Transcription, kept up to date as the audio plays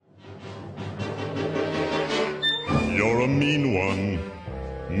You're a mean one,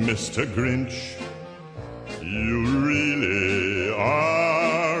 Mr. Grinch. You really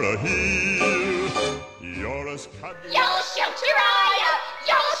are a heel. You're as cuddly. You'll shoot your eye out!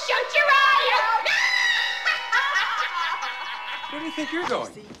 You'll shoot your eye out! Where do you think you're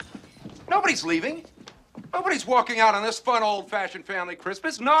going? Nobody's leaving. Nobody's walking out on this fun, old-fashioned family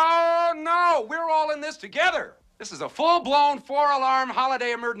Christmas. No, we're all in this together. This is a full-blown, four-alarm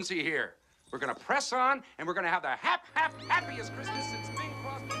holiday emergency here. We're gonna press on, and we're gonna have the happiest Christmas since Bing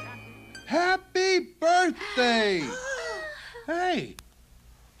Crosby. Happy birthday! Hey,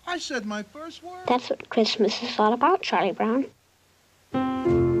 I said my first word. That's what Christmas is all about, Charlie Brown.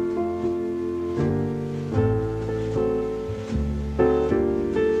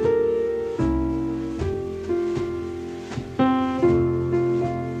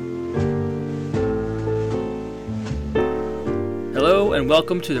 Hello and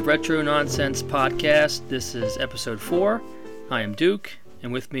welcome to the Retro Nonsense Podcast. This is episode 4. I am Duke,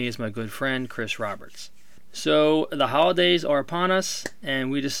 and with me is my good friend Chris Roberts. So the holidays are upon us,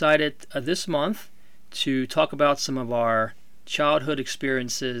 and we decided this month to talk about some of our childhood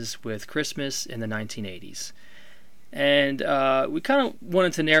experiences with Christmas in the 1980s. And we kind of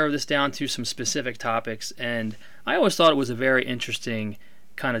wanted to narrow this down to some specific topics, and I always thought it was a very interesting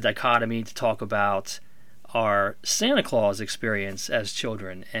kind of dichotomy to talk about our Santa Claus experience as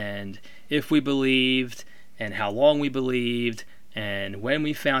children, and if we believed, and how long we believed, and when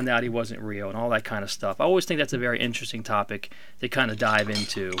we found out he wasn't real, and all that kind of stuff. I always think that's a very interesting topic to kind of dive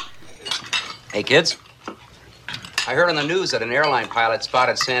into. Hey, kids. I heard on the news that an airline pilot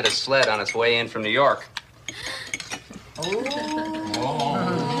spotted Santa's sled on its way in from New York.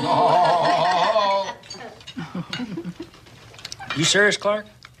 You serious, Clark?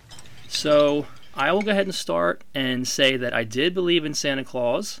 So I will go ahead and start and say that I did believe in Santa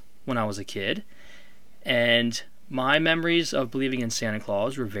Claus when I was a kid, and my memories of believing in Santa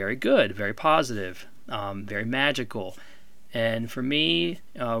Claus were very good, very positive, very magical, and for me,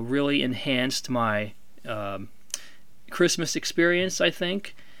 really enhanced my Christmas experience, I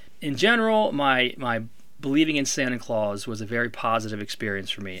think. In general, my believing in Santa Claus was a very positive experience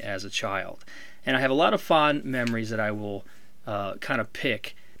for me as a child, and I have a lot of fond memories that I will kind of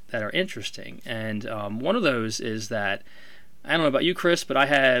pick that are interesting. And one of those is that, I don't know about you, Chris, but I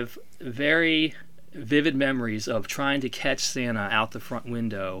have very vivid memories of trying to catch Santa out the front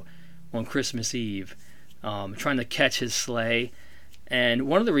window on Christmas Eve, trying to catch his sleigh. And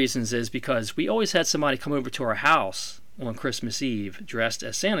one of the reasons is because we always had somebody come over to our house on Christmas Eve dressed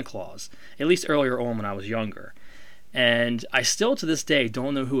as Santa Claus, at least earlier on when I was younger. And I still to this day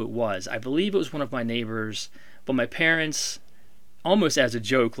don't know who it was. I believe it was one of my neighbors, but my parents, almost as a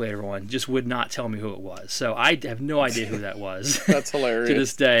joke later on, just would not tell me who it was. So I have no idea who that was. That's hilarious. To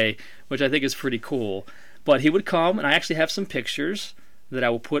this day, which I think is pretty cool. But he would come, and I actually have some pictures that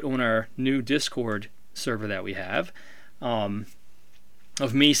I will put on our new Discord server that we have, of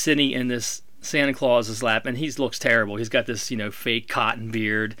me sitting in this Santa Claus's lap, and he looks terrible. He's got this, fake cotton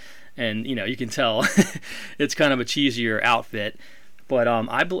beard, and, you can tell it's kind of a cheesier outfit. But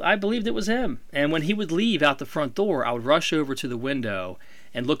I believed it was him. And when he would leave out the front door, I would rush over to the window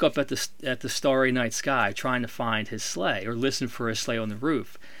and look up at the starry night sky, trying to find his sleigh or listen for his sleigh on the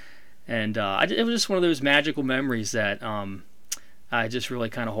roof. And it was just one of those magical memories that I just really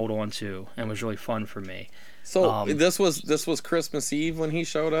kind of hold on to, and was really fun for me. So this was Christmas Eve when he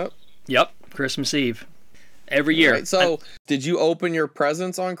showed up? Yep, Christmas Eve. Every year. Right, so did you open your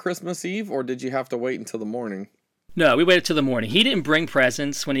presents on Christmas Eve, or did you have to wait until the morning? No, we waited till the morning. He didn't bring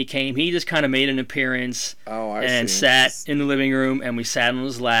presents when he came. He just kind of made an appearance sat in the living room, and we sat on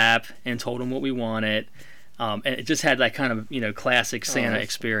his lap and told him what we wanted. And it just had that kind of, classic Santa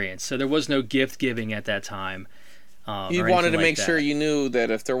experience. So there was no gift giving at that time. He wanted to make sure you knew that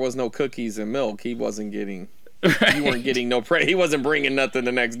if there was no cookies and milk, he wasn't getting, you weren't getting he wasn't bringing nothing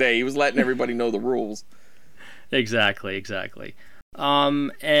the next day. He was letting everybody know the rules. Exactly.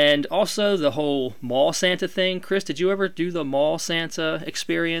 And also the whole mall Santa thing. Chris, did you ever do the mall Santa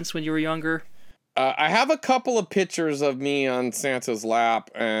experience when you were younger? I have a couple of pictures of me on Santa's lap,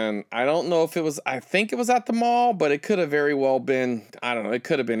 and I don't know if I think it was at the mall, but it could have very well been, I don't know, it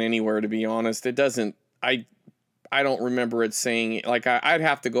could have been anywhere, to be honest. It doesn't, I don't remember it saying, like, I'd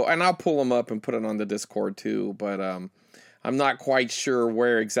have to go, and I'll pull them up and put it on the Discord too, but I'm not quite sure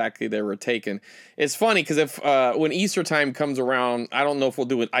where exactly they were taken. It's funny because if when Easter time comes around, I don't know if we'll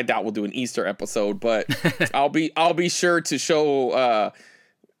do it. I doubt we'll do an Easter episode, but I'll be sure to show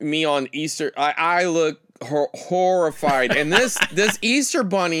me on Easter. I look horrified, and this Easter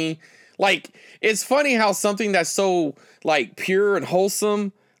bunny, like, it's funny how something that's so like pure and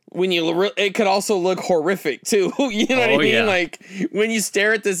wholesome it could also look horrific too. You know what I mean? Yeah. Like when you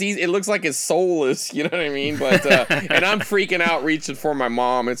stare at this, it looks like it's soulless. You know what I mean? But and I'm freaking out, reaching for my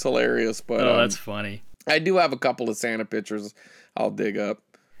mom. It's hilarious. But that's funny. I do have a couple of Santa pictures I'll dig up.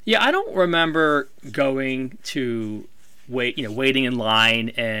 Yeah, I don't remember going to waiting in line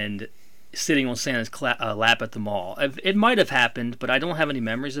and sitting on Santa's lap at the mall. It might have happened, but I don't have any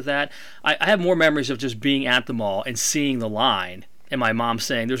memories of that. I have more memories of just being at the mall and seeing the line, and my mom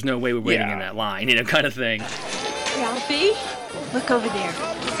saying, "There's no way we're waiting in that line," kind of thing. Ralphie, look over there.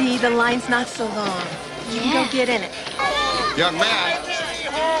 See, the line's not so long. You can go get in it. Young man.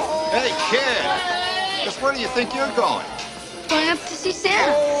 Hey, kid. Just where do you think you're going? Going up to see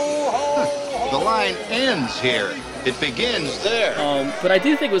Santa. The line ends here. It begins there. But I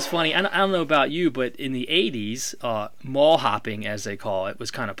do think it was funny. I don't know about you, but in the 80s, mall hopping, as they call it, was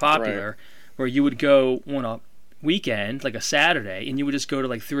kind of popular, where you would go on a weekend, like a Saturday, and you would just go to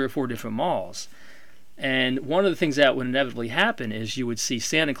like 3 or 4 different malls. And one of the things that would inevitably happen is you would see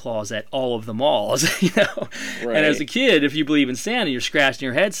Santa Claus at all of the malls, And as a kid, if you believe in Santa, you're scratching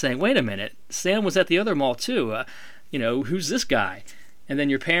your head saying, "Wait a minute, Santa was at the other mall too. Who's this guy?" And then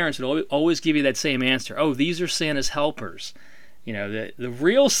your parents would always give you that same answer. "Oh, these are Santa's helpers." The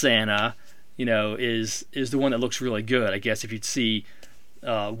real Santa, is the one that looks really good. I guess if you'd see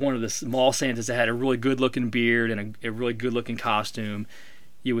one of the mall Santas that had a really good-looking beard and a really good-looking costume,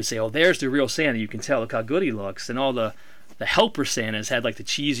 you would say, "Oh, there's the real Santa. You can tell, look how good he looks." And all the helper Santas had like the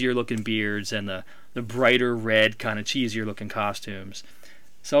cheesier-looking beards and the brighter red kind of cheesier-looking costumes.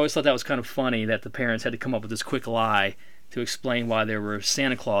 So I always thought that was kind of funny that the parents had to come up with this quick lie to explain why there were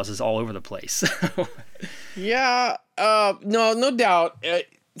Santa Clauses all over the place. Yeah, no doubt.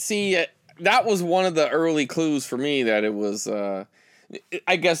 That was one of the early clues for me that it was,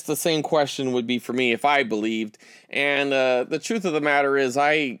 I guess the same question would be for me if I believed. And the truth of the matter is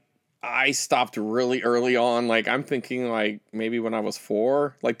I stopped really early on. Like, I'm thinking like maybe when I was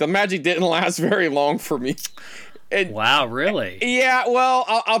 4. Like, the magic didn't last very long for me. Wow, really? Yeah, well,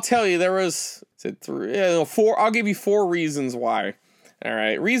 I'll tell you, there was 3, 4. I'll give you 4 reasons why. All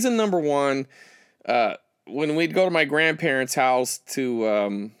right. Reason number 1, when we'd go to my grandparents' house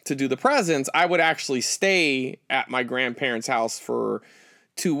to do the presents, I would actually stay at my grandparents' house for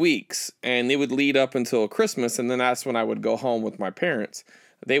 2 weeks, and it would lead up until Christmas, and then that's when I would go home with my parents.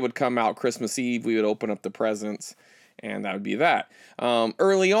 They would come out Christmas Eve. We would open up the presents, and that would be that.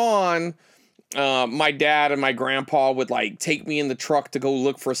 Early on, my dad and my grandpa would like take me in the truck to go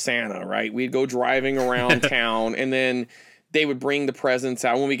look for Santa, right? We'd go driving around town, and then they would bring the presents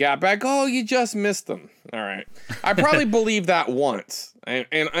out. When we got back, "Oh, you just missed them." All right. I probably believed that once. And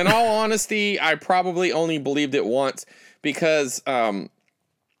in all honesty, I probably only believed it once because, I'm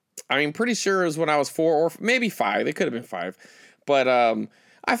pretty sure it was when I was 4 or maybe 5. It could have been 5. But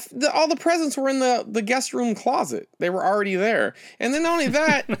all the presents were in the guest room closet. They were already there. And then not only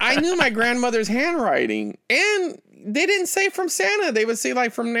that, I knew my grandmother's handwriting. And they didn't say from Santa. They would say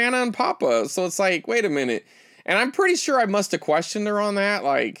like from Nana and Papa. So it's like, wait a minute. And I'm pretty sure I must have questioned her on that.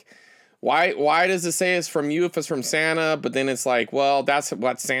 Like, why does it say it's from you if it's from Santa? But then it's like, well, that's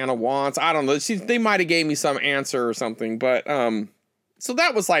what Santa wants. I don't know. They might have gave me some answer or something. But so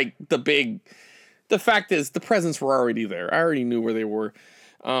that was like the fact is the presents were already there. I already knew where they were.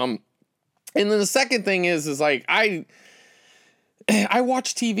 And then the second thing is like I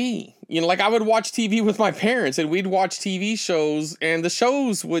watch TV. Like I would watch TV with my parents, and we'd watch TV shows, and the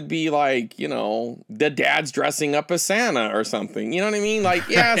shows would be like, the dad's dressing up as Santa or something. You know what I mean? Like,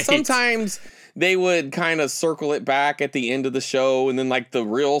 yeah, right. Sometimes they would kind of circle it back at the end of the show, and then like the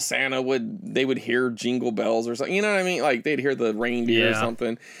real Santa they would hear jingle bells or something. You know what I mean? Like they'd hear the reindeer or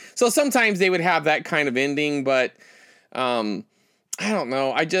something. So sometimes they would have that kind of ending, but I don't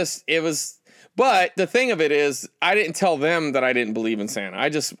know. But the thing of it is, I didn't tell them that I didn't believe in Santa. I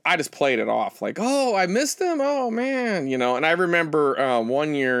just played it off like, oh, I missed him. Oh man, And I remember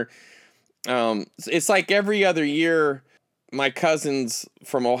one year, it's like every other year, my cousins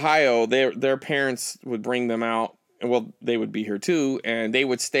from Ohio, their parents would bring them out. Well, they would be here too, and they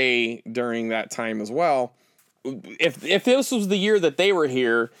would stay during that time as well. If this was the year that they were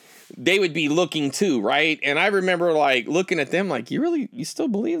here, they would be looking too, right? And I remember like looking at them like, you still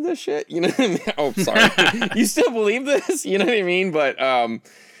believe this shit? You know what I mean? Oh, sorry. You still believe this? You know what I mean? But I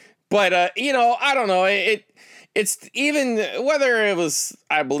don't know. It's even whether it was,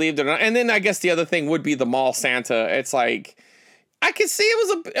 I believed it or not. And then I guess the other thing would be the mall Santa. It's like, I could see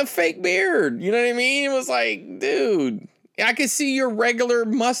it was a fake beard. You know what I mean? It was like, dude, I could see your regular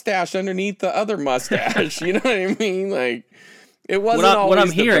mustache underneath the other mustache. You know what I mean? Like, it wasn't always what I'm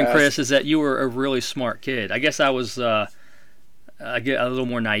the hearing, best. Chris, is that you were a really smart kid. I guess I was get a little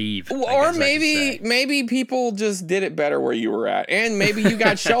more naive. Or maybe people just did it better where you were at, and maybe you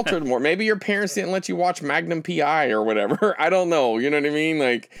got sheltered more. Maybe your parents didn't let you watch Magnum PI or whatever. I don't know. You know what I mean?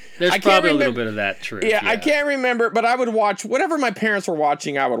 Like, there's probably a little bit of that truth. Yeah, I can't remember, but I would watch whatever my parents were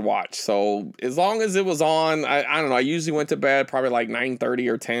watching. I would watch. So as long as it was on, I don't know. I usually went to bed probably like 9:30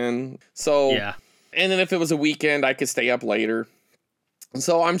 or 10. So yeah, and then if it was a weekend, I could stay up later.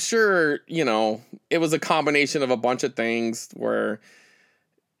 So I'm sure, you know, it was a combination of a bunch of things where,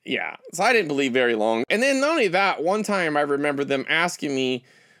 yeah. So I didn't believe very long. And then not only that, one time I remember them asking me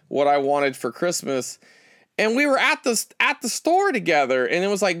what I wanted for Christmas. And we were at the store together. And it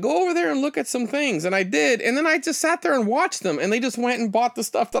was like, go over there and look at some things. And I did. And then I just sat there and watched them. And they just went and bought the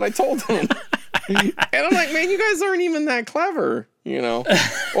stuff that I told them. And I'm like, man, you guys aren't even that clever, you know,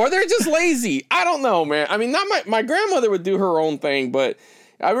 or they're just lazy. I don't know, man. I mean, not my grandmother would do her own thing, but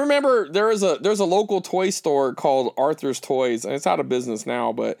I remember there's a local toy store called Arthur's Toys, and it's out of business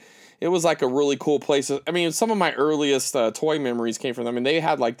now, but it was like a really cool place. I mean, some of my earliest toy memories came from them, and they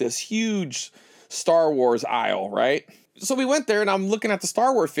had like this huge Star Wars aisle, right? So we went there, and I'm looking at the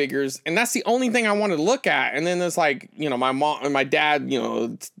Star Wars figures, and that's the only thing I wanted to look at. And then it's like, you know, my mom and my dad, you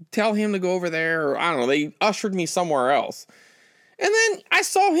know, tell him to go over there, or I don't know, they ushered me somewhere else. And then I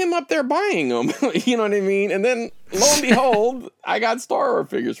saw him up there buying them, you know what I mean? And then lo and behold, I got Star Wars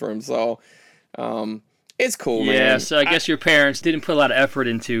figures for him. So it's cool, man. Yeah, so I guess your parents didn't put a lot of effort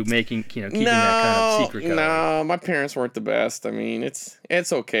into making, you know, keeping that kind of secret going. No, my parents weren't the best. I mean, it's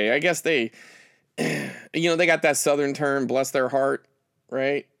okay. I guess they, you know, they got that Southern term, bless their heart,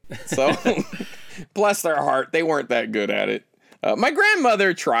 right? So bless their heart. They weren't that good at it. My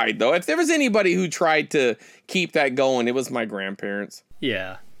grandmother tried, though. If there was anybody who tried to keep that going, it was my grandparents.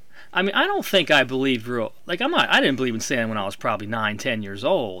 Yeah. I mean, I don't think I believed I didn't believe in Santa when I was probably 9, 10 years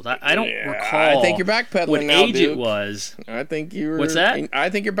old. I don't recall. I think you're backpedaling what now, age Duke. It was. I think you were. What's that? I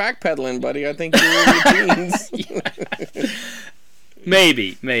think you're backpedaling, buddy. I think you were in your teens.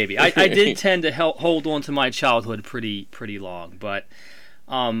 Maybe. I did tend to hold on to my childhood pretty long, but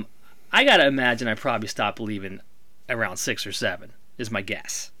I gotta imagine I probably stopped believing around 6 or 7 is my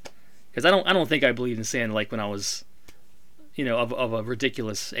guess, because I don't think I believed in Santa like when I was, you know, of a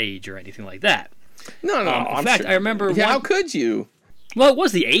ridiculous age or anything like that. No. In fact, I remember. How could you? Well, it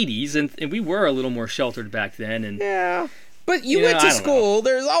was the 80s, and we were a little more sheltered back then. And yeah, but you went to school.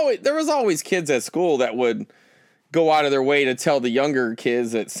 There was always kids at school that would go out of their way to tell the younger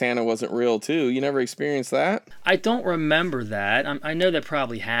kids that Santa wasn't real too. You never experienced that? I don't remember that. I know that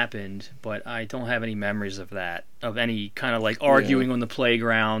probably happened, but I don't have any memories of that, of any kind of like arguing on the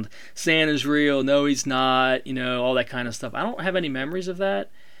playground. Santa's real, no he's not, you know, all that kind of stuff. I don't have any memories of that,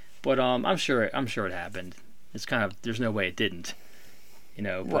 but I'm sure it happened. It's kind of, there's no way it didn't, you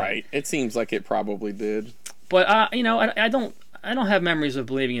know. But, right. It seems like it probably did. But you know, I don't have memories of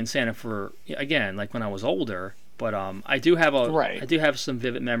believing in Santa for, again, like when I was older. But I do have some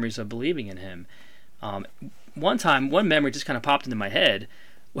vivid memories of believing in him. One memory just kind of popped into my head,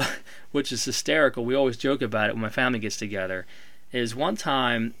 which is hysterical. We always joke about it when my family gets together. Is one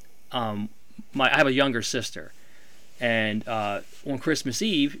time, I have a younger sister, and on Christmas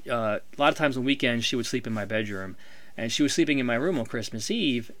Eve, a lot of times on weekends she would sleep in my bedroom, and she was sleeping in my room on Christmas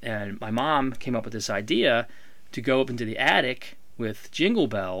Eve. And my mom came up with this idea to go up into the attic with jingle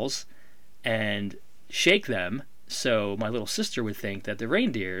bells and shake them, so my little sister would think that the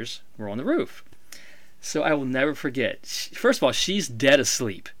reindeers were on the roof. So I will never forget. First of all, she's dead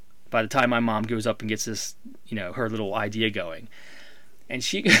asleep by the time my mom goes up and gets this, you know, her little idea going. And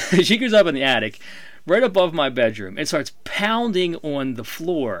she goes up in the attic, right above my bedroom, and starts pounding on the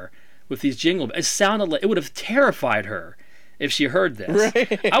floor with these jingle bells. It sounded like it would have terrified her if she heard this.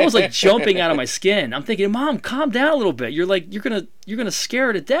 Right. I was like jumping out of my skin. I'm thinking, Mom, calm down a little bit. You're gonna scare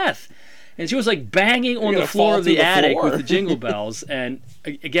her to death. And she was like banging on the floor of the attic with the jingle bells. And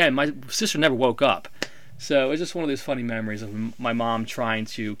again, my sister never woke up. So it was just one of those funny memories of my mom trying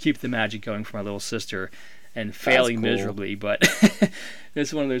to keep the magic going for my little sister and failing miserably. But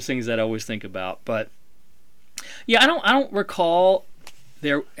it's one of those things that I always think about. But yeah, I don't recall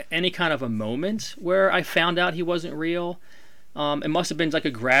there any kind of a moment where I found out he wasn't real. It must have been like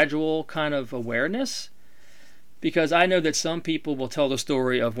a gradual kind of awareness. Because I know that some people will tell the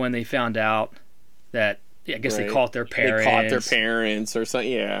story of when they found out that, I guess they caught their parents. They caught their parents or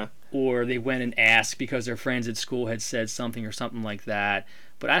something, yeah. Or they went and asked because their friends at school had said something or something like that.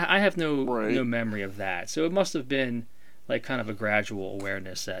 But I have no memory of that. So it must have been like kind of a gradual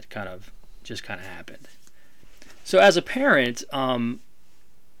awareness that just happened. So as a parent,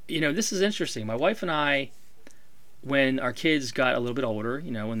 you know, this is interesting. My wife and I, when our kids got a little bit older,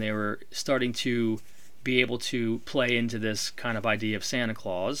 you know, when they were starting to be able to play into this kind of idea of Santa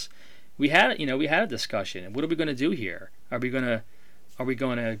Claus, we had a discussion. What are we going to do here? Are we going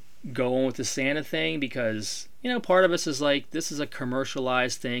to go on with the Santa thing? Because, part of us is like, this is a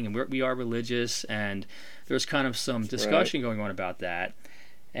commercialized thing, and we are religious, and there's kind of some discussion going on about that.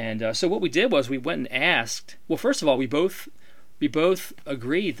 And so what we did was we went and asked. Well, first of all, we both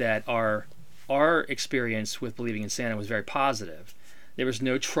agreed that our experience with believing in Santa was very positive. There was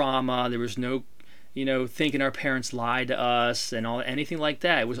no trauma. There was no, thinking our parents lied to us and anything like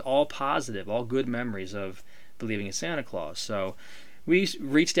that. It was all positive, all good memories of believing in Santa Claus. So we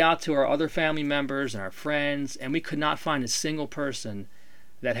reached out to our other family members and our friends, and we could not find a single person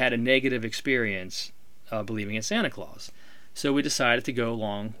that had a negative experience believing in Santa Claus. So we decided to go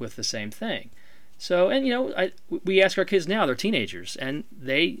along with the same thing. So, and we ask our kids now, they're teenagers, and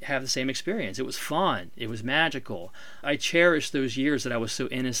they have the same experience. It was fun. It was magical. I cherish those years that I was so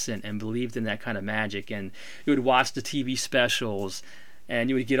innocent and believed in that kind of magic. And you would watch the TV specials, and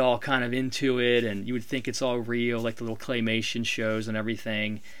you would get all kind of into it, and you would think it's all real, like the little claymation shows and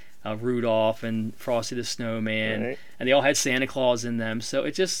everything, Rudolph and Frosty the Snowman, and they all had Santa Claus in them. So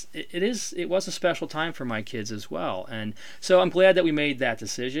it was a special time for my kids as well. And so I'm glad that we made that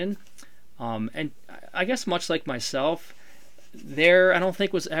decision. And I guess much like myself, I don't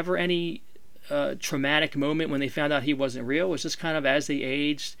think was ever any traumatic moment when they found out he wasn't real. It was just kind of as they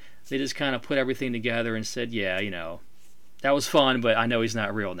aged, they just kind of put everything together and said, yeah, that was fun, but I know he's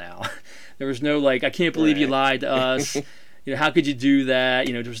not real now. There was no I can't believe you lied to us. How could you do that?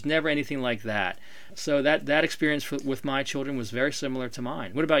 There was never anything like that. So that experience with my children was very similar to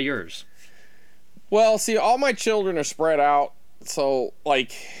mine. What about yours? Well, see, all my children are spread out. So,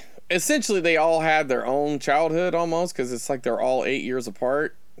 essentially they all had their own childhood almost, because it's like they're all 8 years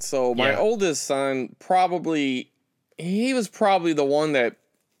apart. So my oldest son he was probably the one that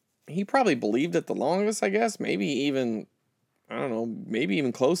he probably believed it the longest, I guess. Maybe even, I don't know, maybe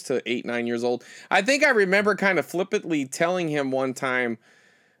even close to 8-9 years old. I think I remember kind of flippantly telling him one time,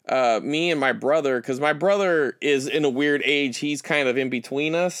 me and my brother, because my brother is in a weird age. He's kind of in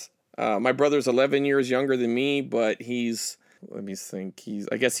between us. My brother's 11 years younger than me, but let me think.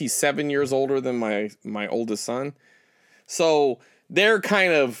 I guess he's 7 years older than my oldest son. So they're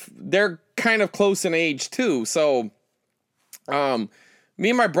kind of close in age too. So, me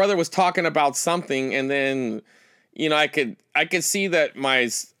and my brother was talking about something, and then, I could see that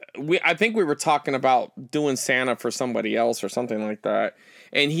I think we were talking about doing Santa for somebody else or something like that.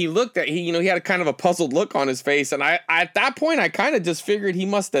 And he he had a kind of a puzzled look on his face. And at that point, I kind of just figured he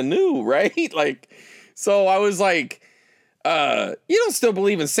must have knew, right? So I was like, you don't still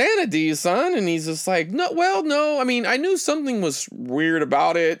believe in Santa, do you, son? And he's just like, no. I mean, I knew something was weird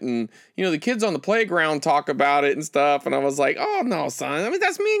about it. And, the kids on the playground talk about it and stuff. And I was like, oh, no, son. I mean,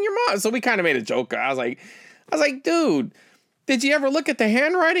 that's me and your mom. So we kind of made a joke. I was like, dude, did you ever look at the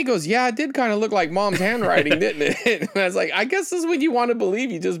handwriting? He goes, yeah, it did kind of look like mom's handwriting, didn't it? And I was like, I guess this is when you want to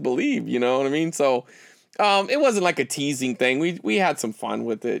believe, you just believe, you know what I mean? So it wasn't like a teasing thing. We had some fun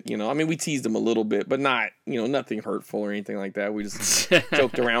with it, I mean, we teased him a little bit, but not, nothing hurtful or anything like that. We just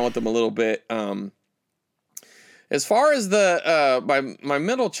joked around with him a little bit. As far as my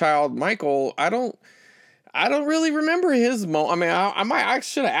middle child, Michael, I don't really remember his moment. I mean, I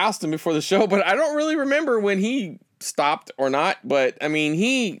should have asked him before the show, but I don't really remember when he stopped or not. But I mean,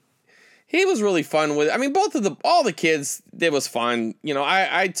 he was really fun with it. I mean, all the kids, it was fun.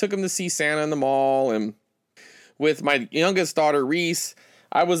 I took him to see Santa in the mall, and with my youngest daughter, Reese,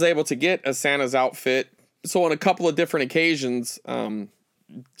 I was able to get a Santa's outfit. So on a couple of different occasions,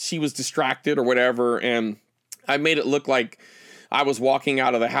 she was distracted or whatever, and I made it look like I was walking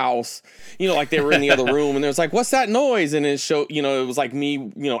out of the house, like they were in the other room, and it was like, what's that noise? And it showed, it was like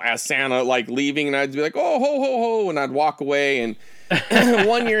me, as Santa, leaving, and I'd be like, oh, ho, ho, ho, and I'd walk away. And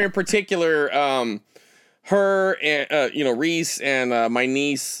one year in particular, her and, Reese and my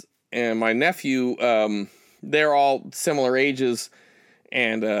niece and my nephew, they're all similar ages.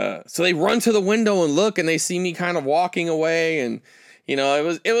 And so they run to the window and look, and they see me kind of walking away, and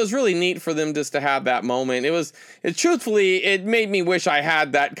it was really neat for them just to have that moment. Truthfully, it made me wish I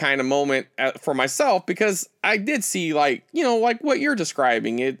had that kind of moment for myself, because I did see like what you're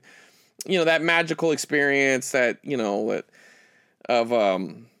describing, it, that magical experience that,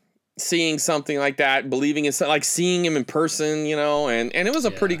 of seeing something like that, believing in, like seeing him in person, and it was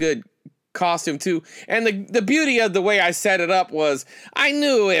a pretty good costume too. And the beauty of the way I set it up was I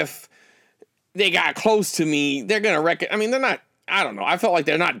knew if they got close to me, they're going to they're not, I don't know. I felt like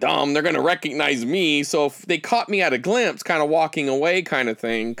they're not dumb. They're going to recognize me. So if they caught me at a glimpse, kind of walking away kind of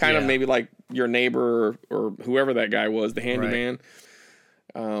thing, kind of maybe like your neighbor or whoever that guy was, the handyman.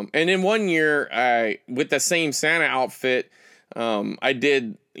 And then one year, with the same Santa outfit, I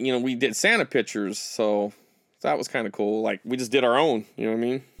did, we did Santa pictures. So that was kind of cool. Like, we just did our own, you know what I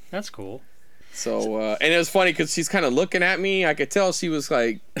mean? That's cool. So, and it was funny because she's kind of looking at me. I could tell she was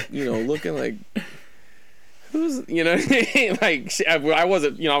like, looking like, who's, you know what I mean? Like, I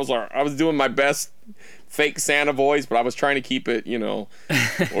wasn't, I was doing my best fake Santa voice, but I was trying to keep it,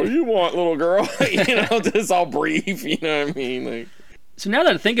 what do you want, little girl? Just all brief, you know what I mean? Like, so now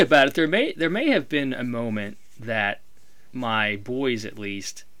that I think about it, there may have been a moment that my boys, at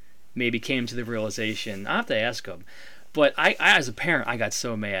least, maybe came to the realization. I have to ask them. But I, as a parent, I got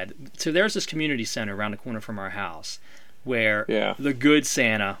so mad. So there's this community center around the corner from our house where the good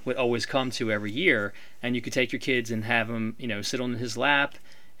Santa would always come to every year, and you could take your kids and have them, sit on his lap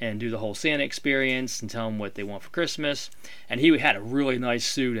and do the whole Santa experience and tell them what they want for Christmas. And he had a really nice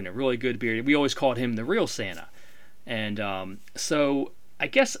suit and a really good beard. We always called him the real Santa. And so I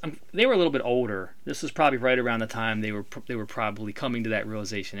guess they were a little bit older. This was probably right around the time they were probably coming to that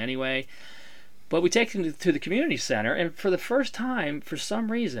realization anyway. But we take them to the community center, and for the first time, for some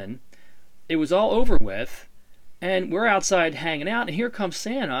reason, it was all over with, and we're outside hanging out, and here comes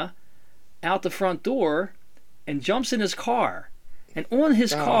Santa out the front door and jumps in his car. And on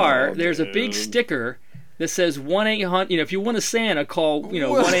his car, there's a big sticker that says 1-800, if you want a Santa, call,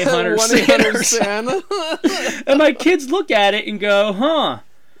 1-800 Santa. And my kids look at it and go, huh?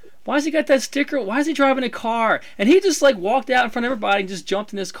 Why has he got that sticker? Why is he driving a car? And he just walked out in front of everybody and just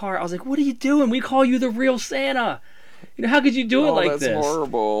jumped in his car. I was like, what are you doing? We call you the real Santa. How could you do it like this? That's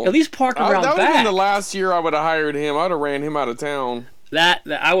horrible. At least park around that back. That would have been the last year I would have hired him. I would have ran him out of town. That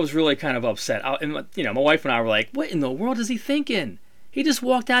I was really kind of upset. My wife and I were like, what in the world is he thinking? He just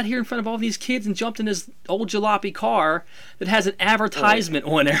walked out here in front of all these kids and jumped in his old jalopy car that has an advertisement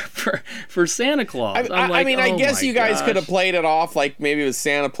on there for Santa Claus. I guess you guys could have played it off like maybe it was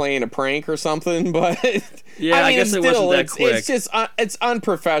Santa playing a prank or something, but yeah, I guess it wasn't that quick. It's just it's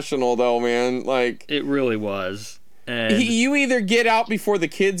unprofessional though, man. Like, it really was. And you either get out before the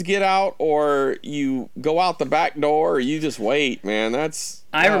kids get out, or you go out the back door, or you just wait, man.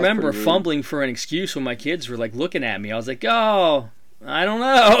 I remember fumbling for an excuse when my kids were looking at me. I was like, oh, I don't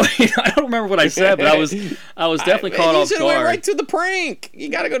know. I don't remember what I said, but I was definitely caught off guard. You should went right to the prank. You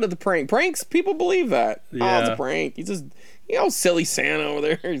got to go to the prank. Pranks, people believe that. Yeah. Oh, it's a prank. You just, silly Santa over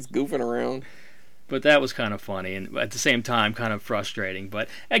there. He's goofing around. But that was kind of funny, and at the same time, kind of frustrating. But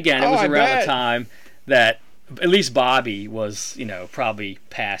again, it was around the time that at least Bobby was, probably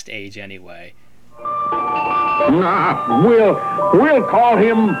past age anyway. Nah, we'll call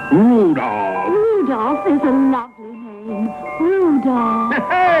him Rudolph. Rudolph is a lovely name. Rudolph.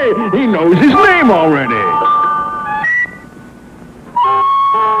 Hey, he knows his name already.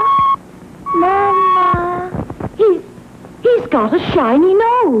 Mama, he's got a shiny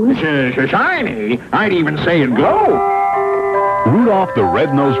nose. Shiny? I'd even say it glow. Rudolph the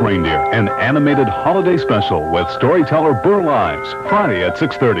Red-Nosed Reindeer, an animated holiday special with storyteller Burl Ives, Friday at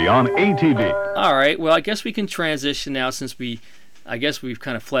 6:30 on ATV. All right, well, I guess we can transition now since we've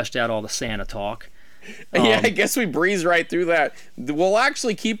kind of fleshed out all the Santa talk. Yeah, I guess we breeze right through that. We'll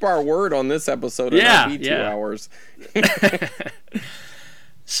actually keep our word on this episode. It'll be 2 hours.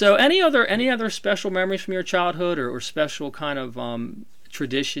 So, any other special memories from your childhood, or special kind of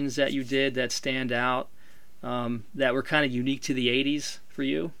traditions that you did that stand out, that were kind of unique to the 80s for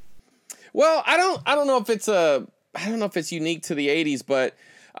you? Well, I don't know if it's unique to the 80s, but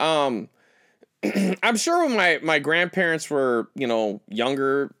I'm sure when my grandparents were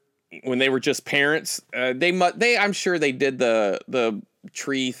younger, when they were just parents, I'm sure they did the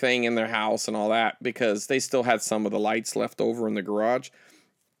tree thing in their house and all that, because they still had some of the lights left over in the garage.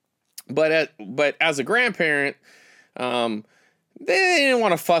 But as a grandparent, they didn't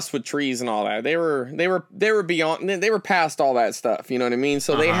want to fuss with trees and all that. They were beyond. They were past all that stuff. You know what I mean?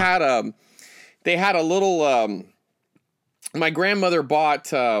 So they had a little. My grandmother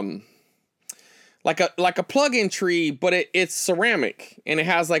bought like a plug-in tree, but it's ceramic, and it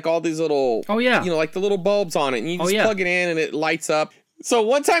has all these little like the little bulbs on it, and you just plug it in and it lights up. So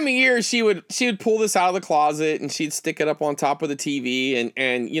one time a year she would pull this out of the closet and she'd stick it up on top of the TV,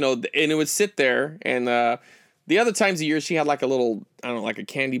 and it would sit there. And the other times a year she had like a little, I don't know, like a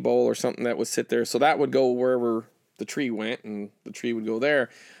candy bowl or something that would sit there, so that would go wherever the tree went, and the tree would go there.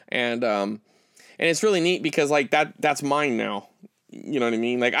 And it's really neat because that's mine now. You know what I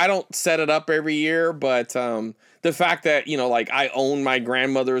mean? I don't set it up every year, but the fact that, I own my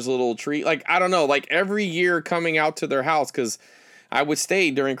grandmother's little tree, I don't know, every year coming out to their house, because I would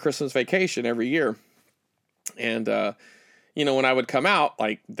stay during Christmas vacation every year. And, when I would come out,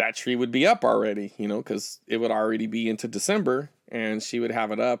 that tree would be up already, because it would already be into December. and she would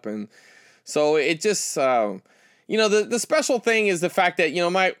have it up. And so it just, you know, the special thing is the fact that, you know,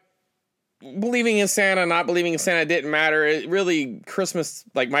 my believing in Santa, not believing in Santa didn't matter. It really, Christmas,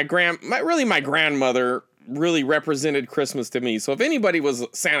 like my grandmother really represented Christmas to me. So if anybody was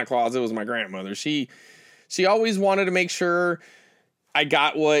Santa Claus, it was my grandmother. She always wanted to make sure I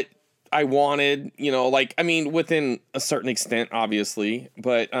got what I wanted, you know, like, I mean, within a certain extent, obviously,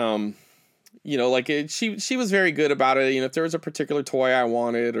 but, you know, like she was very good about it. You know, if there was a particular toy I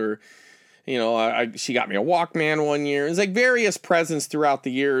wanted, or, you know, she got me a Walkman one year. It's like various presents throughout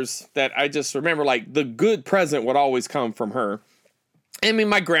the years that I just remember, like the good present would always come from her. I mean,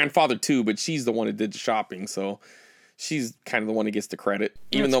 my grandfather too, but she's the one that did the shopping. So she's kind of the one that gets the credit,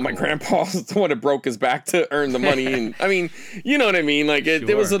 even though my grandpa's the one that broke his back to earn the money. And I mean, you know what I mean? Like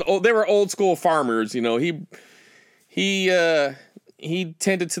they were old school farmers, you know, he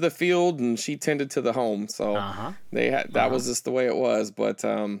tended to the field and she tended to the home. So that was just the way it was. But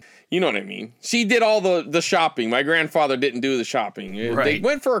you know what I mean? She did all the shopping. My grandfather didn't do the shopping. Right. They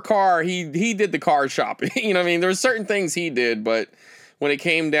went for a car. He did the car shopping. You know what I mean? There's certain things he did, but when it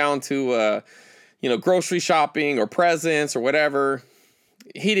came down to, you know, grocery shopping or presents or whatever,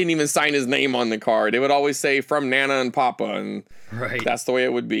 he didn't even sign his name on the card. They would always say from Nana and Papa, and that's the way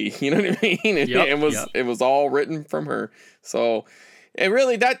it would be. You know what I mean? It was all written from her. So, and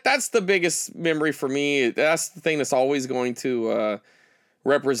really that's the biggest memory for me. That's the thing that's always going to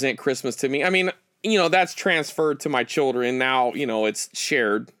represent Christmas to me. I mean, you know, that's transferred to my children now. You know, it's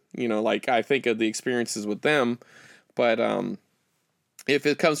shared. You know, like I think of the experiences with them, but if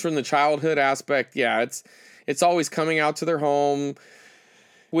it comes from the childhood aspect, yeah, it's always coming out to their home,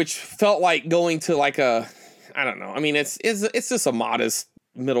 which felt like going to like I don't know. I mean, it's just a modest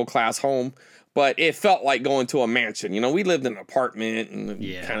middle class home, but it felt like going to a mansion. You know, we lived in an apartment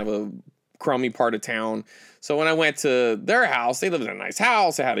in kind of a crummy part of town. So when I went to their house, they lived in a nice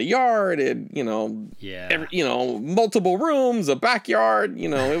house. It had a yard. It, you know, multiple rooms, a backyard. You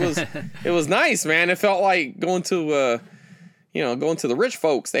know, it was nice, man. It felt like going to the rich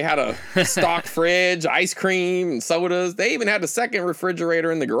folks. They had a stock fridge, ice cream, and sodas. They even had a second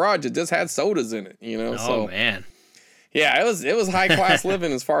refrigerator in the garage that just had sodas in it, you know? Oh, man. Yeah, it was high class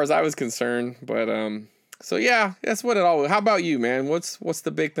living as far as I was concerned. But, so yeah, that's what it all was. How about you, man? What's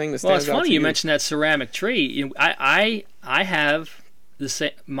the big thing that stands out to you? Well, it's funny you mentioned that ceramic tree. You know, I have the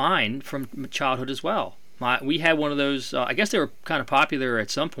same, mine from childhood as well. We had one of those, I guess they were kind of popular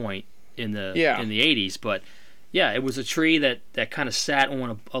at some point in the 80s, but yeah, it was a tree that kind of sat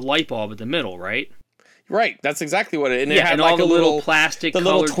on a light bulb in the middle, right? Right, that's exactly what it. And it had and like all the a little plastic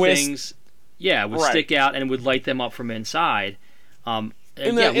colored things. Yeah, would right. stick out and would light them up from inside. And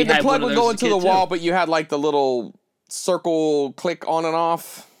the plug would go into the wall, but you had like the little circle click on and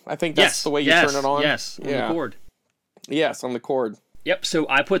off. I think that's the way you turn it on. Yes, on the cord. Yes, on the cord. Yep. So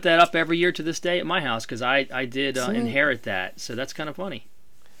I put that up every year to this day at my house because I did inherit that. So that's kind of funny.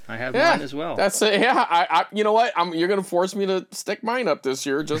 I have mine as well. That's it. Yeah, I you know what? You're gonna force me to stick mine up this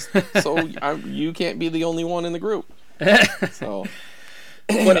year, just so you can't be the only one in the group. So,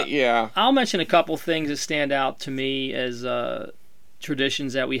 but yeah, I'll mention a couple things that stand out to me as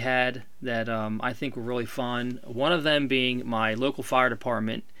traditions that we had that I think were really fun. One of them being my local fire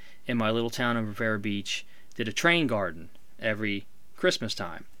department in my little town of Rivera Beach did a train garden every Christmas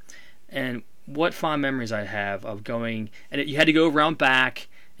time, and what fond memories I have of going. And you had to go around back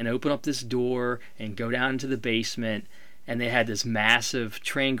and open up this door and go down into the basement, and they had this massive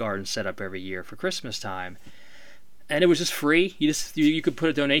train garden set up every year for Christmas time, and it was just free. You could put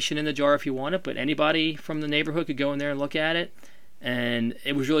a donation in the jar if you wanted, but anybody from the neighborhood could go in there and look at it, and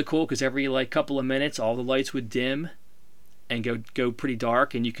it was really cool because every like couple of minutes all the lights would dim and go pretty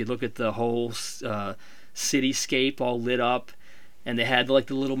dark, and you could look at the whole cityscape all lit up. And they had like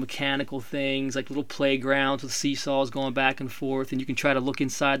the little mechanical things, like little playgrounds with seesaws going back and forth, and you can try to look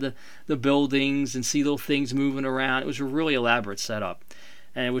inside the buildings and see little things moving around. It was a really elaborate setup,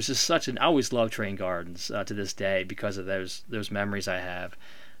 and it was just I always love train gardens to this day because of those memories I have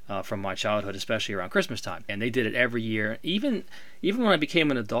from my childhood, especially around Christmas time. And they did it every year, even when I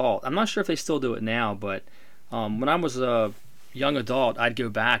became an adult. I'm not sure if they still do it now, but when I was a young adult, I'd go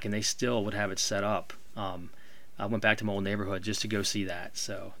back and they still would have it set up. I went back to my old neighborhood just to go see that.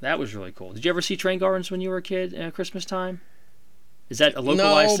 So that was really cool. Did you ever see train gardens when you were a kid at Christmas time? Is that a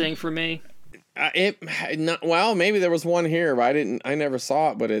localized thing for me? Well, maybe there was one here, but I never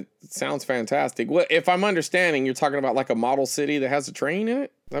saw it, but it sounds fantastic. If I'm understanding, you're talking about like a model city that has a train in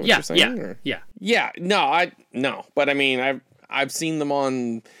it? Is that what you're saying? Yeah. No. But I mean, I've seen them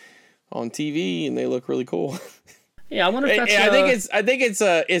on TV and they look really cool. Yeah, I wonder if that's. I think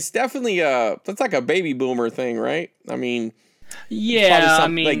it's definitely that's like a baby boomer thing, right? I mean, Yeah, I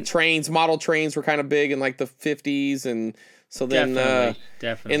mean, like trains, model trains were kind of big in like the 50s, and so then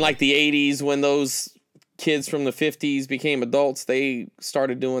definitely. in like the 80s when those kids from the 50s became adults, they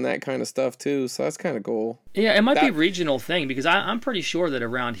started doing that kind of stuff too. So that's kind of cool. Yeah, it might be a regional thing because I'm pretty sure that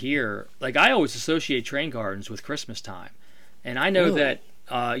around here, like I always associate train gardens with Christmas time, and I know that.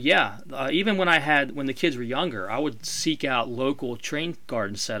 Even when the kids were younger, I would seek out local train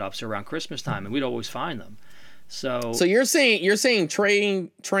garden setups around Christmas time, and we'd always find them. So you're saying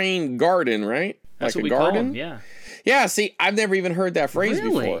train garden, right? That's like what we garden? call them, yeah. Yeah, see, I've never even heard that phrase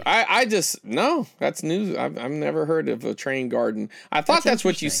Really? before. No, that's news. I've never heard of a train garden. I thought that's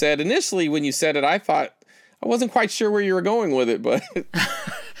what you said initially when you said it. I wasn't quite sure where you were going with it, but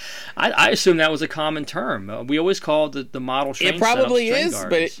I assume that was a common term. We always called the model train. It probably setups train is,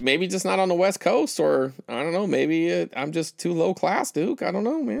 gardens. but maybe just not on the West Coast, or I don't know. Maybe I'm just too low class, Duke. I don't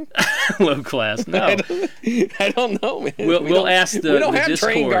know, man. Low class? No, I don't know, man. We'll ask the we don't the have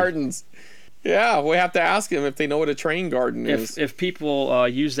Discord. train gardens. Yeah, we have to ask them if they know what a train garden is. If people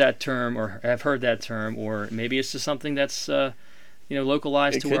use that term or have heard that term, or maybe it's just something that's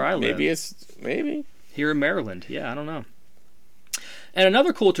localized where I live. Maybe here in Maryland. Yeah, I don't know. And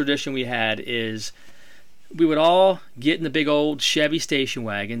another cool tradition we had is we would all get in the big old Chevy station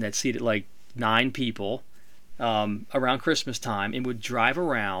wagon that seated like 9 people around Christmas time, and would drive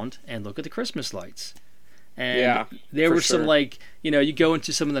around and look at the Christmas lights. And there were some you go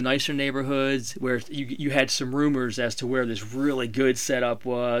into some of the nicer neighborhoods where you had some rumors as to where this really good setup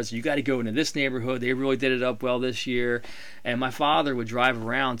was. You got to go into this neighborhood. They really did it up well this year. And my father would drive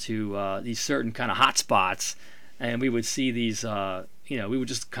around to these certain kind of hot spots, and we would see these, we would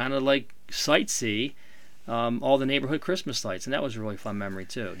just kind of like sightsee all the neighborhood Christmas lights. And that was a really fun memory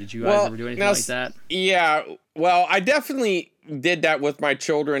too. Did you guys ever do anything like that? Yeah. Well, I definitely did that with my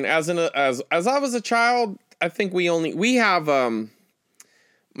children. As I was a child, I think we have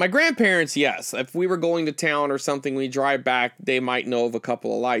my grandparents. Yes, if we were going to town or something, we drive back, they might know of a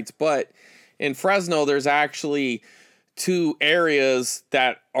couple of lights. But in Fresno, there's actually 2 areas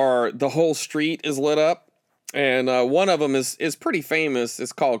that are the whole street is lit up, and one of them is pretty famous.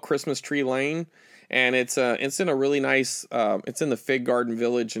 It's called Christmas Tree Lane. And it's in a really nice, it's in the Fig Garden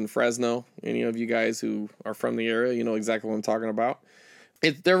Village in Fresno. Any of you guys who are from the area, you know exactly what I'm talking about.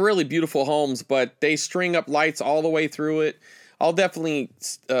 They're really beautiful homes, but they string up lights all the way through it. I'll definitely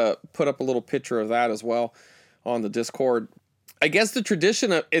put up a little picture of that as well on the Discord. I guess the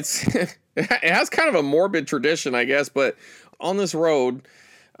tradition of it has kind of a morbid tradition, I guess, but on this road,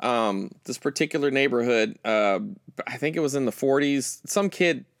 this particular neighborhood, I think it was in the 40s,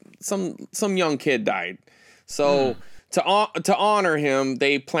 some young kid died. So to honor him,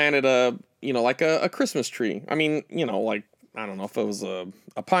 they planted a Christmas tree. I mean, I don't know if it was a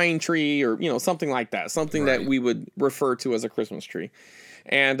pine tree or, something like that. Something that we would refer to as a Christmas tree.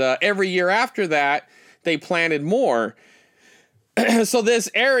 And every year after that, they planted more. So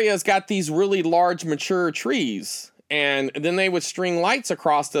this area's got these really large mature trees. And then they would string lights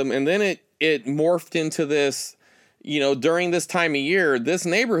across them. And then it morphed into this, during this time of year, this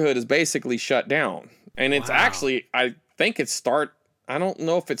neighborhood is basically shut down. And it's actually, I think I don't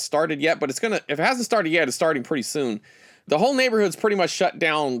know if it started yet, but if it hasn't started yet, it's starting pretty soon. The whole neighborhood's pretty much shut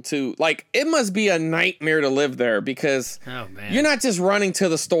down to, it must be a nightmare to live there because you're not just running to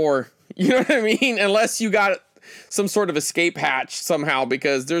the store, you know what I mean? Unless you got some sort of escape hatch somehow,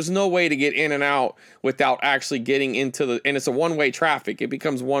 because there's no way to get in and out without actually getting into and it's a one-way traffic. It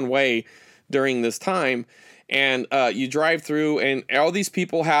becomes one way during this time. And you drive through and all these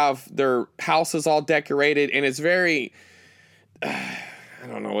people have their houses all decorated, and it's very, I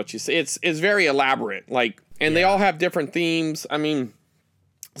don't know what you say. It's very elaborate. And they all have different themes. I mean,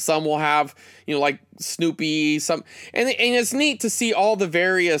 some will have, like Snoopy, and it's neat to see all the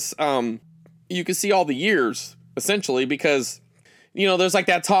various, you can see all the years essentially, because, there's like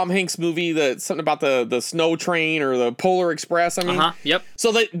that Tom Hanks movie, something about the snow train or the Polar Express. I mean, yep.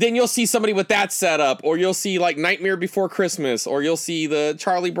 So then you'll see somebody with that setup, or you'll see like Nightmare Before Christmas, or you'll see the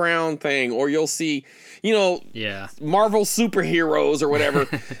Charlie Brown thing, or you'll see, Marvel superheroes or whatever.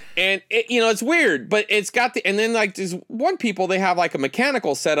 And it's weird, but it's got and then like there's one people, they have like a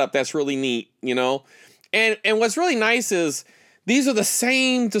mechanical setup that's really neat, and what's really nice is these are the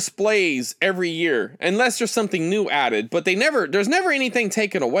same displays every year, unless there's something new added, but there's never anything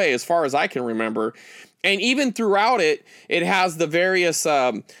taken away as far as I can remember. And even throughout it has the various,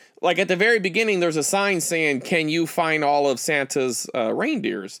 like at the very beginning, there's a sign saying, "Can you find all of Santa's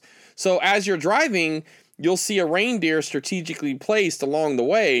reindeers?" So as you're driving, you'll see a reindeer strategically placed along the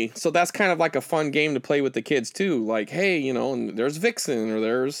way. So that's kind of like a fun game to play with the kids too. Like, hey, and there's Vixen, or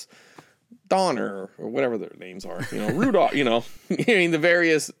there's Donner, or whatever their names are, Rudolph, the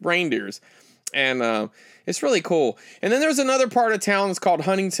various reindeers. And it's really cool. And then there's another part of town that's called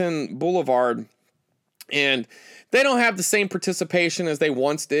Huntington Boulevard, and they don't have the same participation as they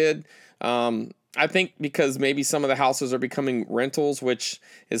once did. I think because maybe some of the houses are becoming rentals, which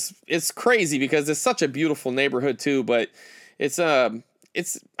it's crazy because it's such a beautiful neighborhood too, but it's I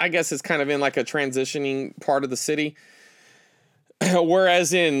guess it's kind of in like a transitioning part of the city.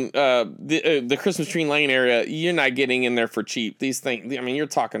 Whereas in the Christmas Tree Lane area, you're not getting in there for cheap. These things, I mean, you're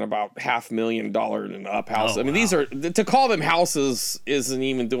talking about $500,000 and up houses. I mean, these are, to call them houses isn't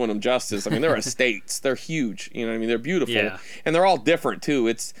even doing them justice. I mean, they're estates. They're huge. You know what I mean? They're beautiful. Yeah. And they're all different too.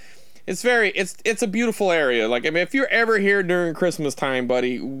 It's a beautiful area. Like, I mean, if you're ever here during Christmas time,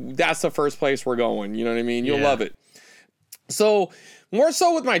 buddy, that's the first place we're going. You know what I mean? You'll love it. So, more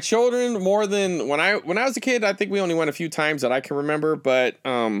so with my children, more than when I was a kid. I think we only went a few times that I can remember, but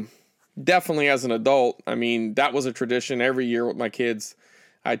definitely as an adult, I mean, that was a tradition every year with my kids.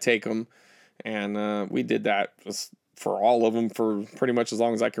 I'd take them, and we did that just for all of them for pretty much as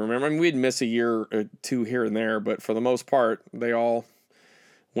long as I can remember. I mean, we'd miss a year or two here and there, but for the most part, they all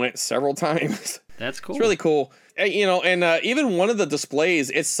went several times. That's cool. It's really cool. And even one of the displays,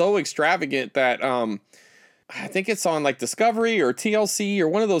 it's so extravagant that I think it's on like Discovery or TLC or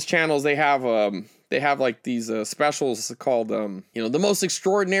one of those channels. They have like these specials called the most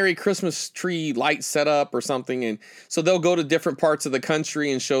extraordinary Christmas tree light setup or something, and so they'll go to different parts of the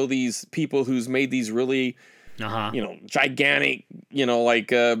country and show these people who's made these really gigantic,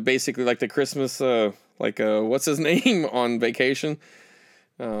 basically like the Christmas what's his name on Vacation?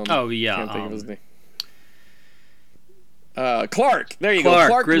 Can't think of his name. Clark. There you go.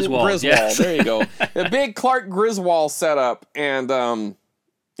 Clark Griswold. Yes. There you go. The big Clark Griswold setup, and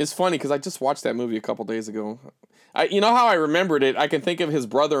it's funny because I just watched that movie a couple days ago. You know how I remembered it? I can think of his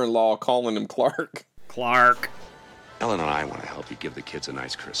brother-in-law calling him Clark. Clark. Ellen and I want to help you give the kids a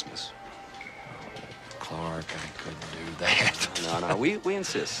nice Christmas. Clark, I couldn't do that. No, we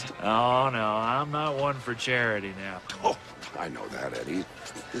insist. Oh, no, I'm not one for charity now. Oh, I know that, Eddie.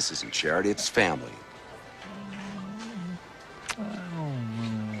 This isn't charity, it's family.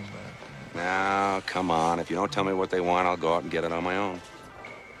 Now, come on. If you don't tell me what they want, I'll go out and get it on my own.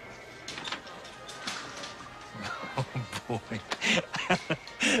 Oh, boy.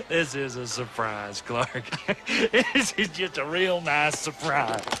 This is a surprise, Clark. This is just a real nice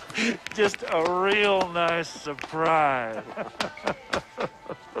surprise. Just a real nice surprise.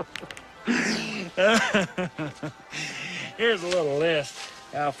 Here's a little list.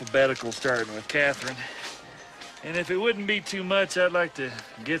 Alphabetical, starting with Catherine. And if it wouldn't be too much, I'd like to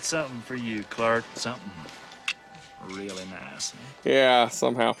get something for you, Clark. Something really nice. Yeah,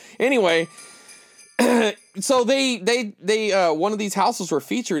 somehow. Anyway, so they one of these houses were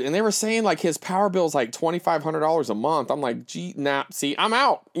featured, and they were saying like his power bill's like $2,500 a month. I'm like, gee, nah, see, I'm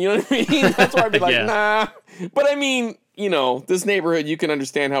out. You know what I mean? That's why I'd be like, nah. But I mean, this neighborhood, you can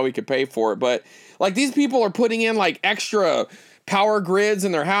understand how we could pay for it. But like these people are putting in like extra power grids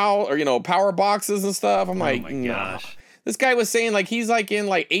in their house, or power boxes and stuff. I'm like, oh my gosh. This guy was saying like he's like in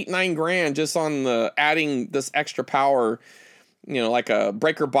like $8-9 grand just on the adding this extra power, like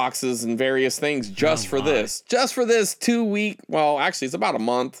breaker boxes and various things just for this 2 week. Well, actually, it's about a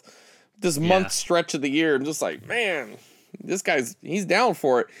month. This month stretch of the year. I'm just like, man, this he's down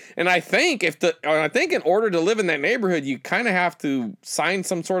for it. And I think in order to live in that neighborhood, you kind of have to sign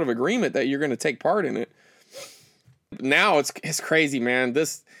some sort of agreement that you're going to take part in it. Now it's crazy, man.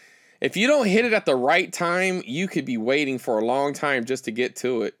 If you don't hit it at the right time, you could be waiting for a long time just to get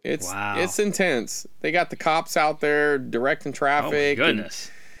to it. It's intense. They got the cops out there directing traffic. Oh my goodness.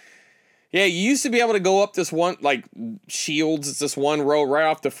 You used to be able to go up this one, like Shields, it's this one road right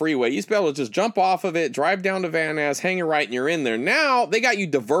off the freeway. You used to be able to just jump off of it, drive down to Van Ness, hang a right, and you're in there. Now they got you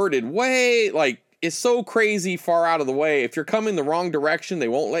diverted way, like it's so crazy far out of the way. If you're coming the wrong direction, they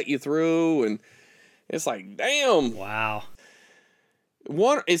won't let you through, and it's like, damn. Wow.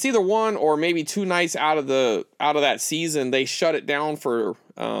 It's either one or maybe 2 nights out of that season, they shut it down for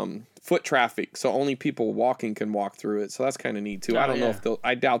foot traffic, so only people walking can walk through it. So that's kind of neat too. I don't know if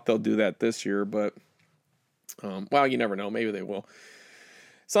I doubt they'll do that this year, but well, you never know. Maybe they will.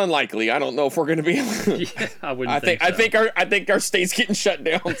 It's unlikely. I don't know if we're going to be able to. Yeah, I wouldn't think so. I think our state's getting shut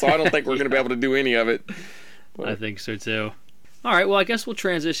down, so I don't think we're going to be able to do any of it. But I think so too. All right, well, I guess we'll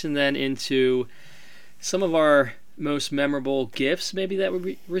transition then into some of our most memorable gifts maybe that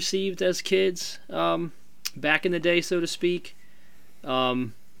we received as kids back in the day, so to speak.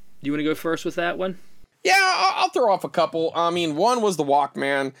 You want to go first with that one? Yeah, I'll throw off a couple. I mean, one was the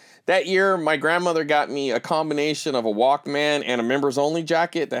Walkman. That year, my grandmother got me a combination of a Walkman and a members only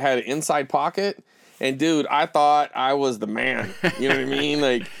jacket that had an inside pocket. And dude, I thought I was the man. You know what I mean?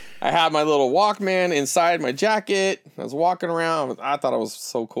 Like, I had my little Walkman inside my jacket. I was walking around. I thought it was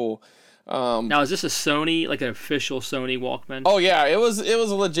so cool. Now, is this a Sony, like an official Sony Walkman? Oh yeah, it was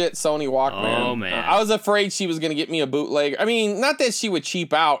a legit Sony Walkman. Oh man, I was afraid she was gonna get me a bootleg. I mean, not that she would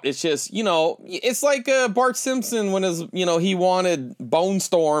cheap out. It's just, you know, it's like Bart Simpson when he wanted Bone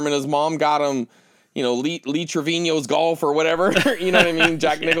Storm and his mom got him, you know, Lee Trevino's Golf or whatever. You know what I mean?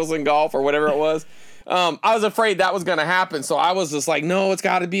 Jack Nicholson Golf or whatever it was. I was afraid that was going to happen, so I was just like, no, it's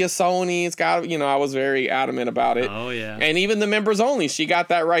got to be a Sony. It's got to, you know, I was very adamant about it. Oh, yeah. And even the members only, she got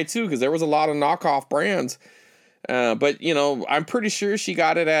that right, too, because there was a lot of knockoff brands. But, you know, I'm pretty sure she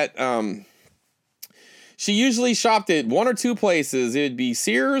got it at, she usually shopped at one or two places. It'd be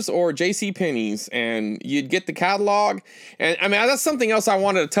Sears or JCPenney's, and you'd get the catalog. And, I mean, that's something else I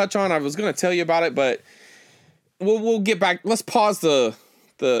wanted to touch on. I was going to tell you about it, but we'll get back. Let's pause the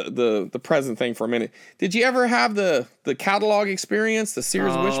present thing for a minute. Did you ever have the catalog experience, the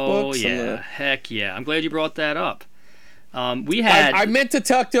Sears Wish books? Oh yeah, heck yeah! I'm glad you brought that up. We had. I meant to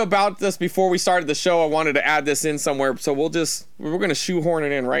talk to you about this before we started the show. I wanted to add this in somewhere, so we're going to shoehorn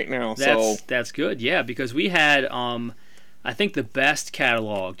it in right now. That's good, yeah, because we had I think the Best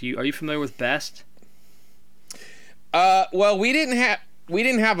catalog. Are you familiar with Best? Well, we didn't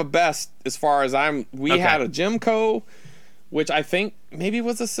have a Best as far as we had a Gemco, which I think maybe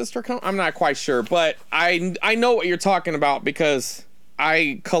was a sister company. I'm not quite sure, but I know what you're talking about because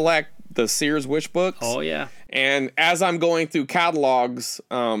I collect the Sears Wish books. Oh yeah. And as I'm going through catalogs,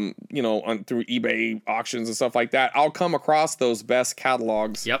 you know, through eBay auctions and stuff like that, I'll come across those Best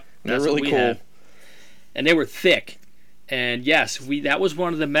catalogs. Yep, they're really cool. Had. And they were thick. And yes, that was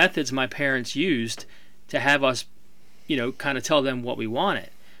one of the methods my parents used to have us, you know, kind of tell them what we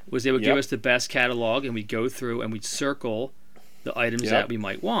wanted. Was they would give us the Best catalog, and we'd go through and we'd circle the items that we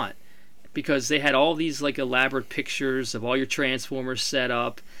might want, because they had all these like elaborate pictures of all your Transformers set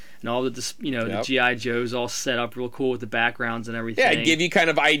up and all the, you know, the G.I. Joes all set up real cool with the backgrounds and everything. Yeah, give you kind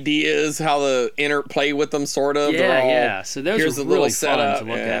of ideas how to interplay with them, sort of. Yeah. So those are really fun to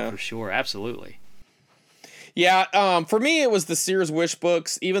look at for sure. Absolutely. Yeah, for me it was the Sears Wish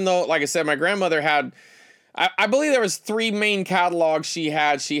books. Even though, like I said, my grandmother had, I believe there was three main catalogs she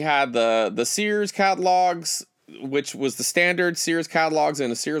had. She had the Sears catalogs, which was the standard Sears catalogs,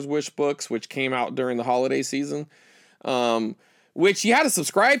 and the Sears Wish books, which came out during the holiday season. Which you had to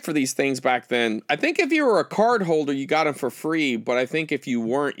subscribe for these things back then. I think if you were a card holder, you got them for free, but I think if you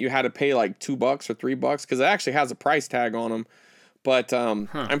weren't, you had to pay like $2 or $3 because it actually has a price tag on them. But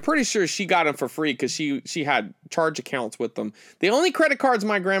I'm pretty sure she got them for free because she had charge accounts with them. The only credit cards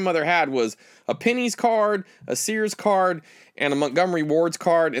my grandmother had was a Penny's card, a Sears card, and a Montgomery Ward's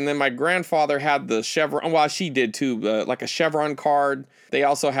card. And then my grandfather had the Chevron. Well, she did too, like a Chevron card. They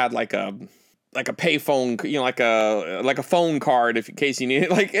also had like a payphone, you know, like a phone card in case you need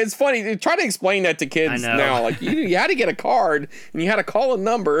it. Like, it's funny. Try to explain that to kids now. Like, you had to get a card and you had to call a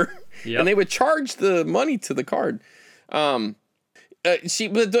number, and they would charge the money to the card. But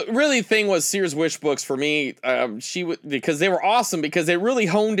the really thing was Sears Wish books for me. Because they were awesome because they really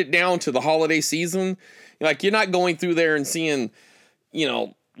honed it down to the holiday season. Like, you're not going through there and seeing, you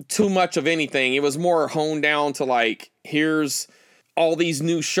know, too much of anything. It was more honed down to like, here's all these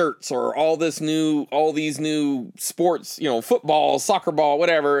new shirts or all these new sports, you know, football, soccer ball,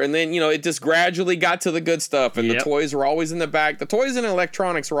 whatever. And then, you know, it just gradually got to the good stuff, and the toys were always in the back. The toys and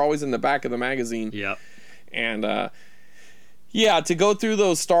electronics were always in the back of the magazine. Yep. And, yeah, to go through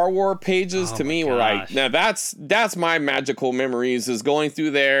those Star Wars pages to me were like, now that's my magical memories, is going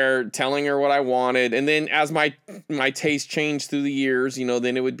through there, telling her what I wanted. And then as my taste changed through the years, you know,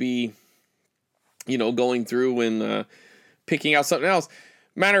 then it would be, you know, going through and, picking out something else.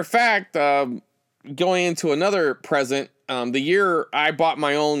 Matter of fact, going into another present, the year I bought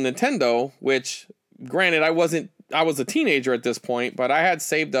my own Nintendo, which granted I was a teenager at this point, but I had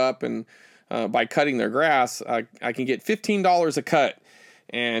saved up, and by cutting their grass, I can get $15 a cut.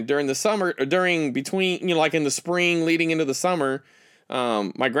 And during the summer, or between, you know, like in the spring leading into the summer,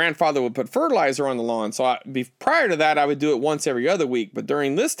 my grandfather would put fertilizer on the lawn. So prior to that, I would do it once every other week. But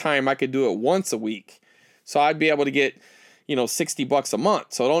during this time, I could do it once a week. So I'd be able to get, you know, $60 a month.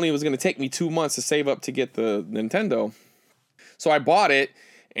 So it only was going to take me 2 months to save up to get the Nintendo. So I bought it.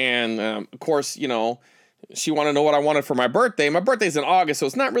 And of course, you know, she wanted to know what I wanted for my birthday. My birthday's in August, so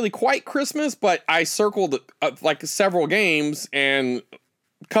it's not really quite Christmas, but I circled like several games, and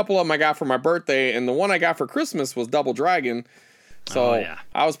a couple of them I got for my birthday, and the one I got for Christmas was Double Dragon. So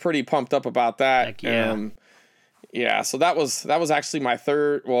I was pretty pumped up about that. Heck yeah. Yeah, so that was actually my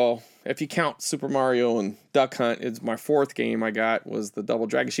third. Well, if you count Super Mario and Duck Hunt, it's my fourth game I got was the Double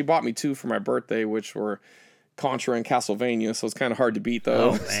Dragon. She bought me 2 for my birthday, which were Contra and Castlevania, so it's kind of hard to beat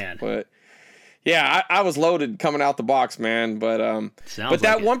those. Oh man! But yeah, I was loaded coming out the box, man. But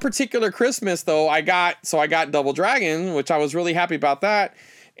that one particular Christmas though, I got Double Dragon, which I was really happy about that,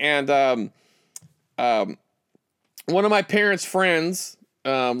 and one of my parents' friends.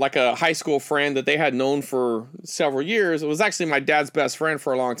 Like a high school friend that they had known for several years. It was actually my dad's best friend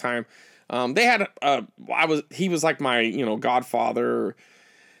for a long time. They had he was like my, godfather.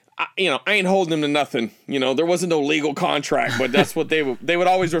 I ain't holding him to nothing. There wasn't no legal contract, but that's what they would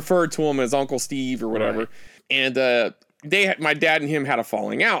always refer to him as Uncle Steve or whatever. Right. And my dad and him had a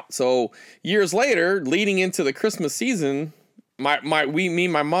falling out. So years later, leading into the Christmas season, my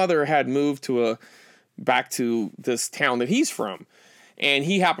mother had moved back to this town that he's from. And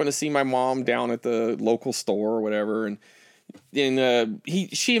he happened to see my mom down at the local store or whatever, and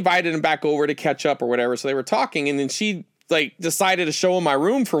she invited him back over to catch up or whatever. So they were talking, and then she decided to show him my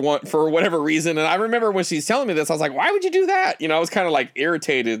room for whatever reason. And I remember when she's telling me this, I was like, "Why would you do that?" I was kind of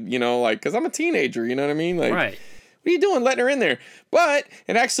irritated, because I'm a teenager. You know what I mean? Right. What are you doing, letting her in there? But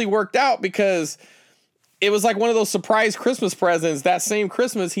it actually worked out because it was like one of those surprise Christmas presents. That same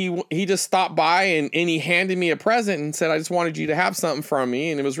Christmas, he just stopped by and he handed me a present and said, "I just wanted you to have something from me."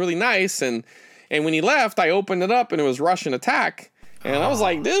 And it was really nice. And when he left, I opened it up and it was Russian Attack. And I was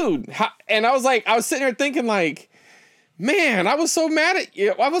like, dude. And I was sitting there thinking man, I was so mad at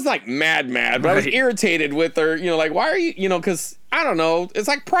you. I was mad, but I was irritated with her, why are you, because I don't know. It's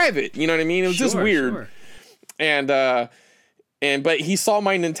private, you know what I mean? It was just weird. Sure. But he saw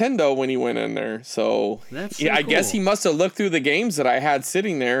my Nintendo when he went in there, so I guess he must have looked through the games that I had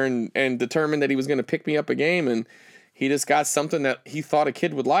sitting there and determined that he was going to pick me up a game, and he just got something that he thought a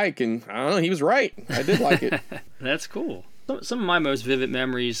kid would like, and I don't know, he was right. I did like it. That's cool. Some of my most vivid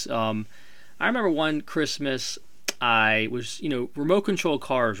memories, I remember one Christmas, I was, remote control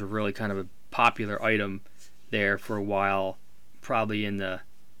cars were really kind of a popular item there for a while, probably in the,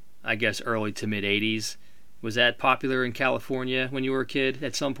 I guess, early to mid 80s. Was that popular in California when you were a kid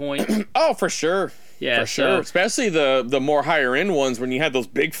at some point? Oh, for sure. Yeah, for sure. Especially the more higher end ones when you had those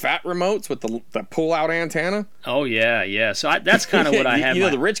big fat remotes with the pull out antenna. Oh yeah. So that's kind of what I had.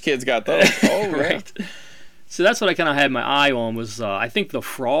 The rich kids got those. Oh right. Yeah. So that's what I kind of had my eye on. Was I think the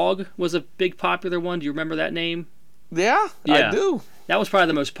Frog was a big popular one. Do you remember that name? Yeah, I do. That was probably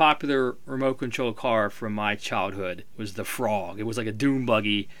the most popular remote control car from my childhood. Was the Frog. It was like a dune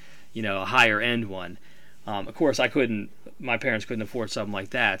buggy, a higher end one. Of course, my parents couldn't afford something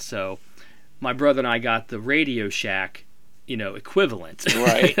like that, so my brother and I got the Radio Shack, equivalent.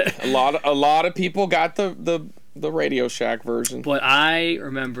 Right. A lot of people got the Radio Shack version. But I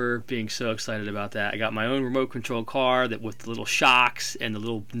remember being so excited about that. I got my own remote control car with the little shocks and the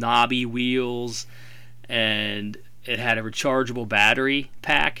little knobby wheels, and it had a rechargeable battery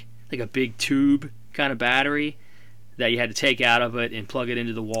pack, like a big tube kind of battery that you had to take out of it and plug it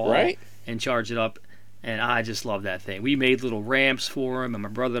into the wall and charge it up. And I just love that thing. We made little ramps for him, and my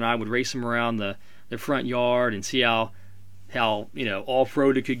brother and I would race him around the front yard and see how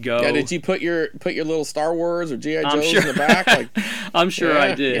off-road it could go. Yeah, did you put your little Star Wars or G.I. Joes in the back? I'm sure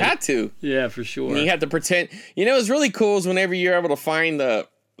I did. You had to. Yeah, for sure. And you had to pretend. It was really cool is whenever you're able to find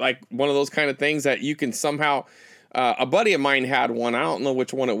one of those kind of things that you can somehow. A buddy of mine had one. I don't know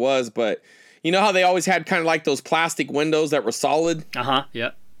which one it was, but you know how they always had kind of like those plastic windows that were solid?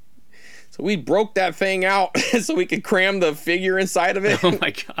 Yep. So we broke that thing out so we could cram the figure inside of it. Oh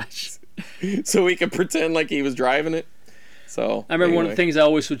my gosh. So we could pretend like he was driving it. So I remember one of the things I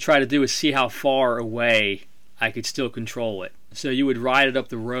always would try to do is see how far away I could still control it. So you would ride it up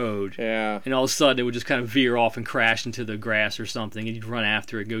the road, and all of a sudden it would just kind of veer off and crash into the grass or something, and you'd run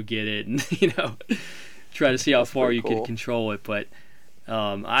after it, go get it, and try to see how far you could control it. But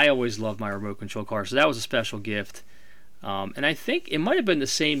I always loved my remote control car, so that was a special gift. And I think it might have been the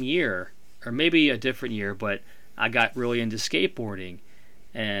same year, or maybe a different year, but I got really into skateboarding,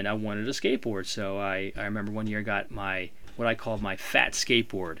 and I wanted a skateboard. So I remember one year I got what I called my fat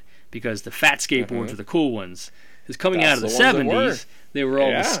skateboard, because the fat skateboards were the cool ones. Because coming out of the 70s, they were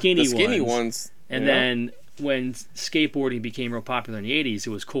all the skinny ones. And then when skateboarding became real popular in the 80s,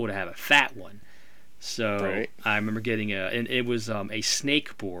 it was cool to have a fat one. So I remember getting and it was a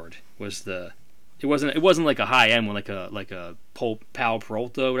snake board. It wasn't like a high end one, like a Powell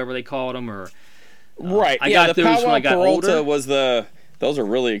Peralta, whatever they called them, or I got those when I got older. Was the Those are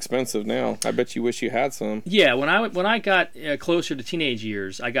really expensive now. I bet you wish you had some. Yeah, when I got closer to teenage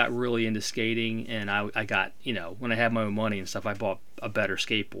years, I got really into skating, and I got, when I had my own money and stuff, I bought a better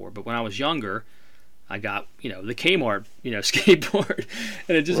skateboard. But when I was younger, I got, the Kmart, skateboard,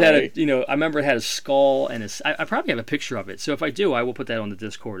 and it just had a, I remember it had a skull and I probably have a picture of it. So if I do, I will put that on the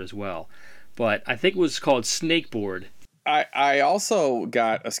Discord as well. But I think it was called Snakeboard. I also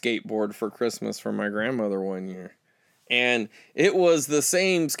got a skateboard for Christmas from my grandmother one year. And it was the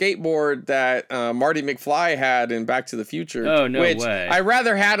same skateboard that Marty McFly had in Back to the Future. Oh, no way. I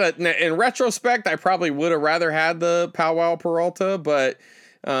rather had in retrospect, I probably would have rather had the Powwow Peralta, but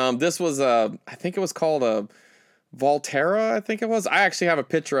this was I think it was called a Volterra, I think it was. I actually have a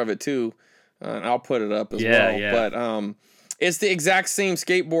picture of it too. And I'll put it up as well. Yeah. But it's the exact same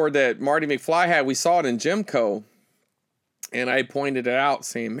skateboard that Marty McFly had. We saw it in Gymco. And I pointed it out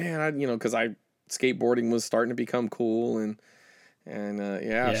saying, man, because skateboarding was starting to become cool, and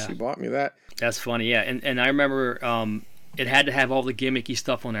she bought me that. That's funny, yeah. And I remember it had to have all the gimmicky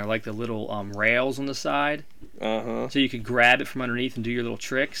stuff on there, like the little rails on the side, so you could grab it from underneath and do your little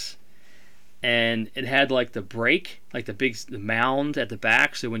tricks. And it had like the brake, like the mound at the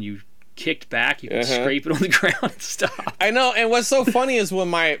back, so when you kicked back, you could scrape it on the ground and stop. I know, and what's so funny is when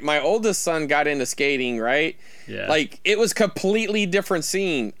my oldest son got into skating, right? Yeah. Like, it was completely different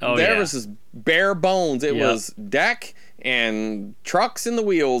scene. Oh, there was just bare bones. It was deck and trucks in the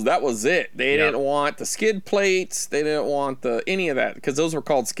wheels. That was it. They didn't want the skid plates. They didn't want any of that, because those were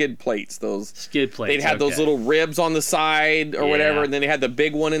called skid plates. Those skid plates. They'd have those little ribs on the side or whatever, and then they had the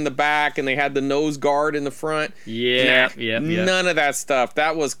big one in the back, and they had the nose guard in the front. None of that stuff.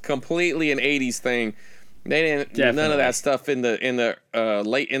 That was completely an 80s thing. They didn't none of that stuff in the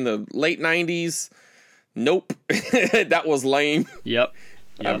late 90s. Nope. That was lame. Yep.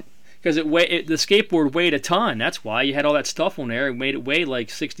 Because the skateboard weighed a ton. That's why you had all that stuff on there and made it weigh like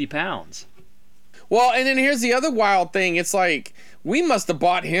 60 pounds. Well, and then here's the other wild thing. It's like, we must have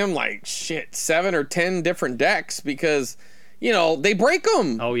bought him like 7 or 10 different decks, because they break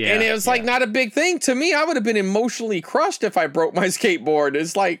them. Oh yeah. And it was like not a big thing to me. I would have been emotionally crushed if I broke my skateboard.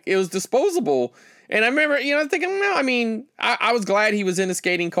 It's like, it was disposable. And I remember, thinking, no, I mean, I was glad he was into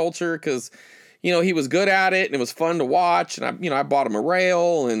skating culture, because he was good at it and it was fun to watch. And I bought him a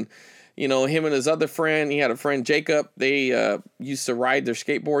rail, and him and his other friend, he had a friend, Jacob, they used to ride their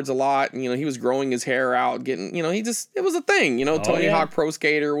skateboards a lot. And he was growing his hair out, getting, it was a thing. Tony Hawk Pro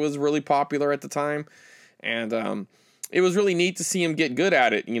Skater was really popular at the time. And it was really neat to see him get good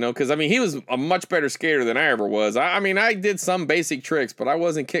at it, because he was a much better skater than I ever was. I did some basic tricks, but I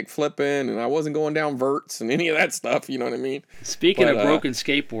wasn't kick flipping, and I wasn't going down verts and any of that stuff. You know what I mean? Speaking of broken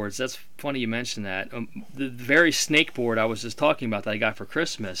skateboards, that's funny you mentioned that. The very snakeboard I was just talking about that I got for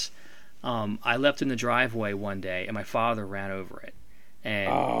Christmas, I left in the driveway one day, and my father ran over it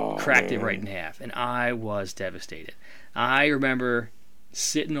and cracked it right in half, and I was devastated. I remember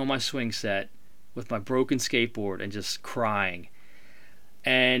sitting on my swing set with my broken skateboard and just crying.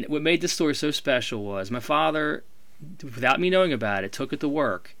 And what made this story so special was my father, without me knowing about it, took it to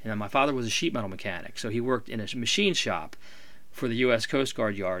work. And my father was a sheet metal mechanic, so he worked in a machine shop for the U.S. Coast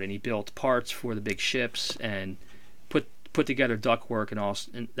Guard Yard, and he built parts for the big ships and put together ductwork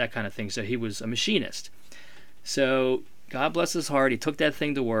and that kind of thing. So he was a machinist. So God bless his heart, he took that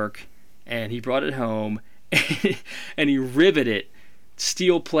thing to work, and he brought it home, and he riveted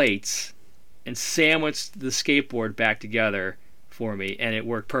steel plates and sandwiched the skateboard back together for me, and it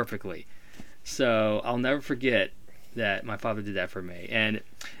worked perfectly. So I'll never forget that my father did that for me. And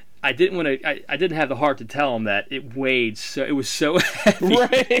I didn't have the heart to tell him that it weighed it was so heavy.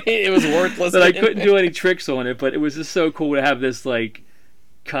 Right. It was worthless. That I couldn't do any tricks on it, but it was just so cool to have this like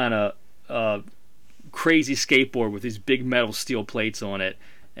kind of crazy skateboard with these big metal steel plates on it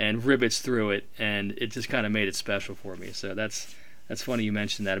and rivets through it, and it just kind of made it special for me. So that's funny you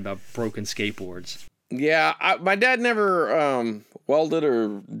mentioned that about broken skateboards. Yeah, my dad never welded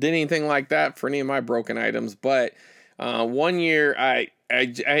or did anything like that for any of my broken items. But one year, I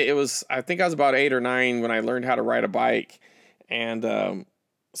think I was about 8 or 9 when I learned how to ride a bike, and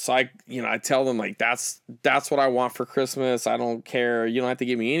so I tell them like that's what I want for Christmas. I don't care. You don't have to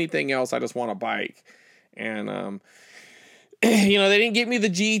give me anything else. I just want a bike, and they didn't get me the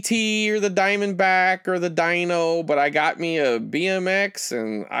GT or the Diamondback or the Dyno, but I got me a BMX,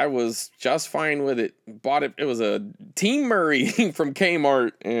 and I was just fine with it. Bought it. It was a Team Murray from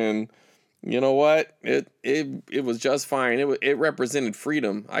Kmart, and you know what? It was just fine. It represented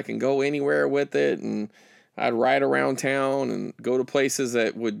freedom. I can go anywhere with it, and I'd ride around town and go to places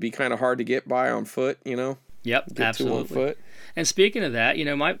that would be kind of hard to get by on foot. Yep, get absolutely. To on foot. And speaking of that,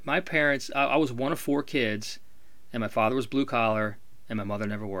 my parents, I was one of 4 kids. And my father was blue collar, and my mother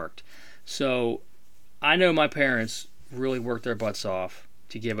never worked. So I know my parents really worked their butts off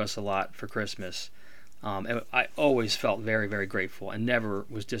to give us a lot for Christmas. And I always felt very, very grateful and never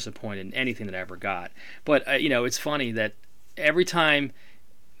was disappointed in anything that I ever got. But, it's funny that every time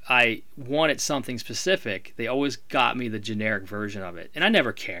I wanted something specific, they always got me the generic version of it. And I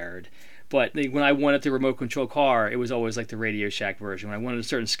never cared. But when I wanted the remote control car, it was always like the Radio Shack version. When I wanted a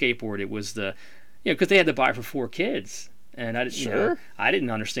certain skateboard, it was the, because they had to buy it for 4 kids. And I didn't, I didn't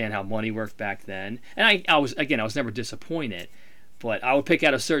understand how money worked back then. And I was never disappointed. But I would pick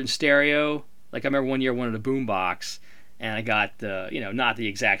out a certain stereo. Like I remember one year I wanted a boombox, and I got the, not the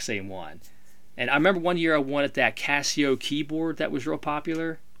exact same one. And I remember one year I wanted that Casio keyboard that was real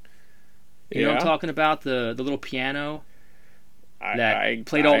popular. You know what I'm talking about? The little piano that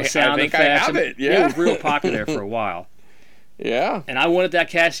played all the sound effects. I have it. Yeah, it was real popular for a while. Yeah. And I wanted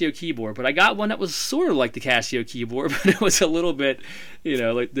that Casio keyboard, but I got one that was sort of like the Casio keyboard, but it was a little bit,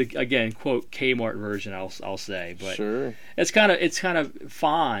 like the, again, quote, Kmart version, I'll say. But sure. It's kind of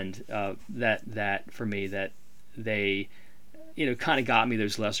fond that for me that they, kind of got me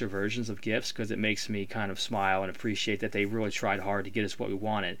those lesser versions of gifts, because it makes me kind of smile and appreciate that they really tried hard to get us what we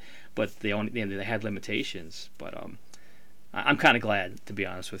wanted, but they had limitations. But I'm kind of glad, to be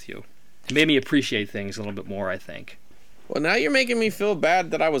honest with you. It made me appreciate things a little bit more, I think. Well, now you're making me feel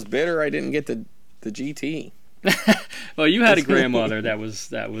bad that I was bitter I didn't get the GT. Well, you had a grandmother that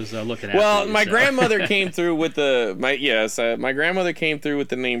was looking at. Well, my grandmother came through with my grandmother came through with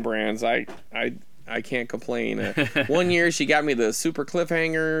the name brands. I can't complain. One year she got me the Super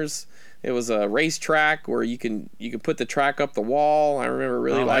Cliffhangers. It was a racetrack where you can put the track up the wall. I remember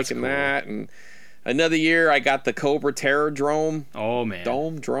really liking that. And another year I got the Cobra Terror Drome. Oh man,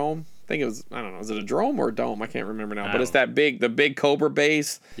 Drome. I think it was, I don't know, is it a drone or a dome? I can't remember now, but it's the big Cobra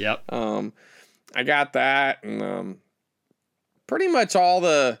bass. Yep. I got that, and pretty much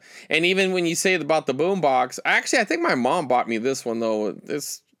and even when you say about the boombox, actually I think my mom bought me this one though.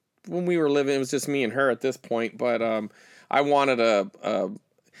 This, when we were living, it was just me and her at this point, but I wanted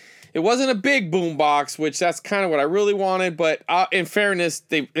it wasn't a big boombox, which that's kind of what I really wanted, but in fairness,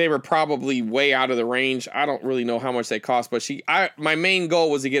 they were probably way out of the range. I don't really know how much they cost, but my main goal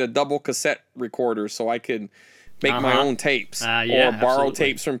was to get a double cassette recorder so I could make my own tapes or borrow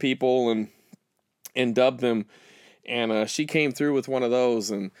tapes from people and dub them. And she came through with one of those,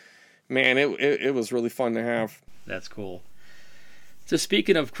 and man, it was really fun to have. That's cool. So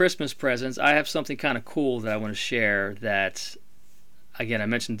speaking of Christmas presents, I have something kind of cool that I want to share that... Again, I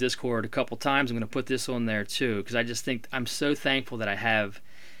mentioned Discord a couple times. I'm going to put this on there too, because I just think I'm so thankful that I have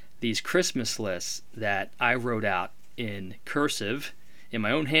these Christmas lists that I wrote out in cursive, in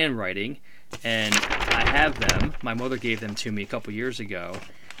my own handwriting, and I have them. My mother gave them to me a couple years ago,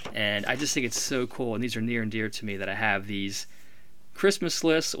 and I just think it's so cool, and these are near and dear to me, that I have these Christmas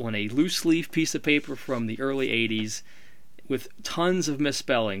lists on a loose leaf piece of paper from the early 80s with tons of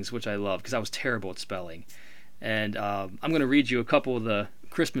misspellings, which I love, because I was terrible at spelling. And I'm going to read you a couple of the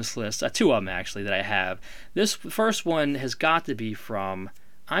Christmas lists, 2 of them actually, that I have. This first one has got to be from,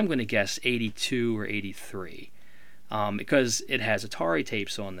 I'm going to guess, 82 or 83, because it has Atari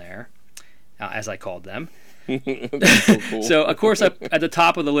tapes on there, as I called them. That's so cool. So, of course, at the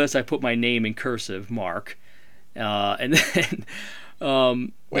top of the list, I put my name in cursive, Mark. And then...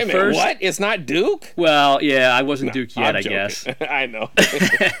 Wait a minute, what? It's not Duke? Well, yeah, I wasn't Duke yet, I guess. I know.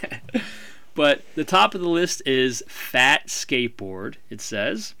 But the top of the list is Fat Skateboard, it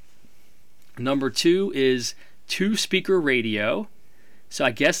says. Number 2 is 2-speaker radio. So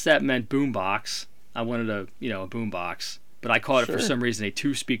I guess that meant boombox. I wanted a boombox. But I called it, for some reason, a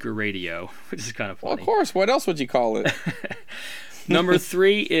 2-speaker radio, which is kind of funny. Well, of course. What else would you call it? Number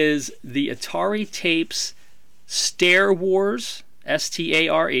 3 is the Atari Tapes Stare Wars,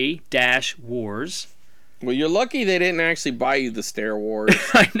 S-T-A-R-E -Wars. Well, you're lucky they didn't actually buy you the Stair Wars.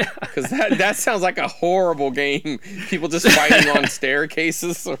 I know. Because that sounds like a horrible game. People just fighting on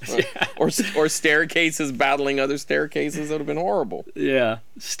staircases or staircases battling other staircases. That would have been horrible. Yeah.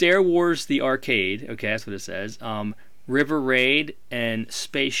 Stair Wars, the arcade. Okay, that's what it says. River Raid and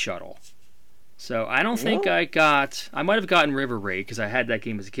Space Shuttle. So I don't think I might have gotten River Raid because I had that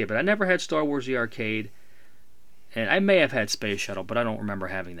game as a kid, but I never had Star Wars the arcade. And I may have had Space Shuttle, but I don't remember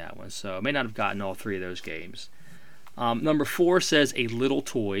having that one. So I may not have gotten all 3 of those games. Number 4 says A Little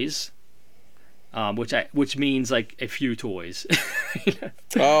Toys, which means like a few toys.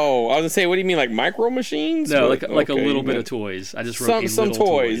 Oh, I was gonna say, what do you mean, like Micro Machines? No, like a little bit of toys. I just wrote some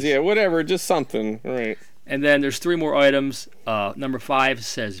toys. Yeah, whatever, just something. Right. And then there's 3 more items. Number 5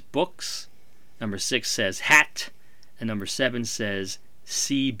 says books. Number 6 says hat, and number 7 says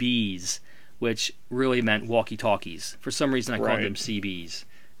CBs. which really meant walkie-talkies. For some reason, I called Right. them CBs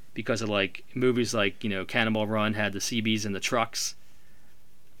because of like movies like Cannonball Run had the CBs in the trucks.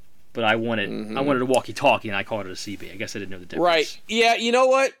 But I wanted a walkie-talkie, and I called it a CB. I guess I didn't know the difference. Right. Yeah, you know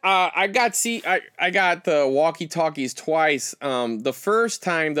what? I got the walkie-talkies twice. The first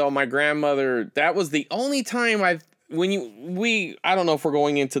time though, my grandmother, that was the only time I don't know if we're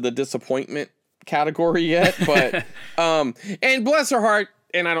going into the disappointment category yet, but and bless her heart,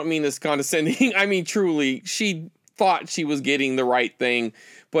 and I don't mean this condescending, I mean truly, she thought she was getting the right thing,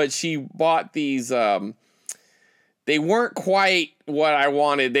 but she bought these they weren't quite what I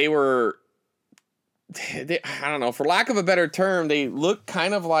wanted. They were, I don't know, for lack of a better term, they looked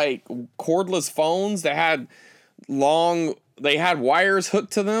kind of like cordless phones that had wires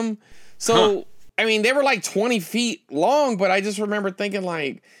hooked to them. So, I mean, they were like 20 feet long, but I just remember thinking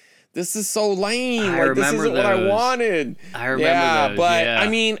like, this is so lame. Like, this isn't what I wanted. I remember those, but yeah. I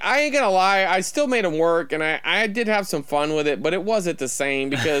mean, I ain't gonna lie. I still made them work, and I did have some fun with it, but it wasn't the same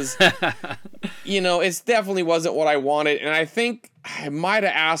because, it definitely wasn't what I wanted. And I think I might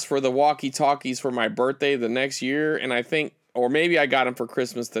have asked for the walkie-talkies for my birthday the next year, and I think, or maybe I got them for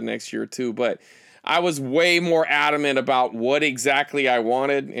Christmas the next year too, but I was way more adamant about what exactly I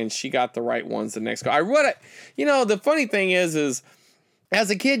wanted, and she got the right ones the next go. The funny thing is as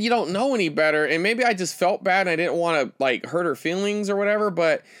a kid, you don't know any better, and maybe I just felt bad and I didn't want to like hurt her feelings or whatever,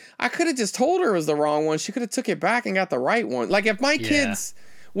 but I could have just told her it was the wrong one. She could have took it back and got the right one. Like if my kids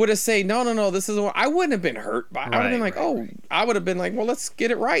would have said, no, this is the one, I wouldn't have been hurt. I would have been like, I would have been like, well, let's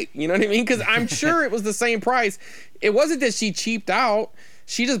get it right. You know what I mean? Because I'm sure it was the same price. It wasn't that she cheaped out.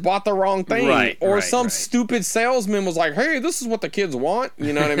 She just bought the wrong thing. Or some stupid salesman was like, hey, this is what the kids want.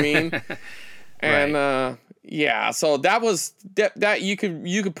 You know what I mean? And, yeah, so that was that you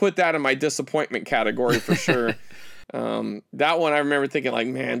could put that in my disappointment category for sure. That one I remember thinking like,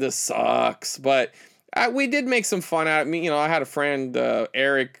 man, this sucks. But we did make some fun out of me. I had a friend,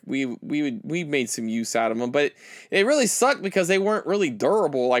 Eric. We made some use out of them, but it really sucked because they weren't really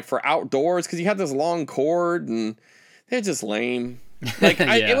durable, like for outdoors, because you had this long cord and they're just lame. Like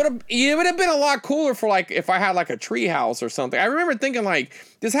it would have been a lot cooler for like if I had like a tree house or something. I remember thinking like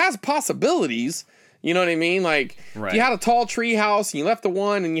this has possibilities. You know what I mean? Like, if you had a tall tree house and you left the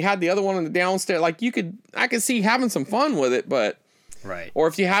one and you had the other one in the downstairs, like I could see having some fun with it, but or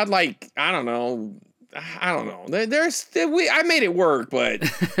if you had like, I don't know. I made it work, but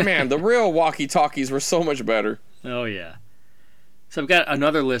man, the real walkie-talkies were so much better. Oh yeah. So I've got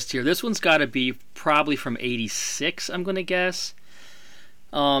another list here. This one's got to be probably from '86, I'm going to guess.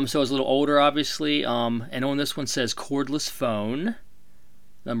 So it's a little older, obviously. And on this one says cordless phone,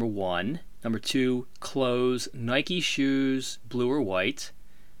 number 1. Number 2, clothes, Nike shoes, blue or white.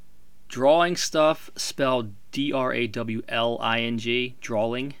 Drawing stuff, spelled DRAWLING,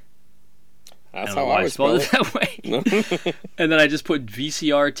 drawing. That's how I spelled it that way. And then I just put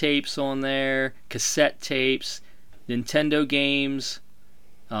VCR tapes on there, cassette tapes, Nintendo games,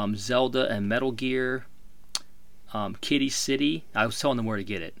 Zelda and Metal Gear, Kitty City. I was telling them where to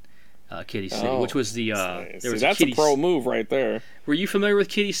get it. Kitty City, which was the there was that's a pro move right there. Were you familiar with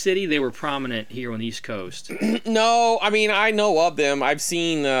Kitty City? They were prominent here on the East Coast. No, I mean I know of them. I've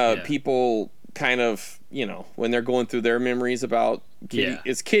seen people kind of when they're going through their memories about Kitty.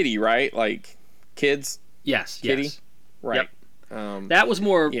 It's Kitty, right? Like kids. Yes. Kitty. Yes. Right. Yep. That was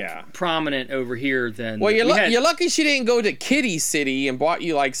more prominent over here than. Well, you're lucky she didn't go to Kitty City and bought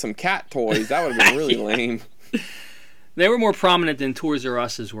you like some cat toys. That would have been really lame. They were more prominent than Toys R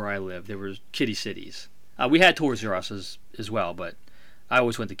Us's where I lived. There were Kitty Cities. We had Toys R Us's as well, but I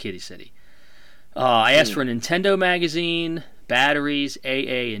always went to Kitty City. I asked for a Nintendo magazine, batteries,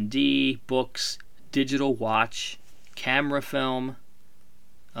 AA&D, books, digital watch, camera film,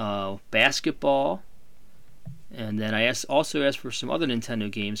 basketball, and then I also asked for some other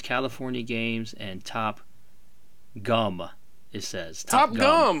Nintendo games, California games, and Top Gum. It says Top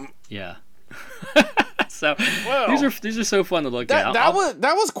Gum. Yeah. So these are so fun to look at.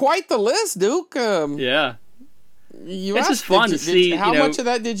 That was quite the list, Duke. Yeah, it's just fun to see. How much of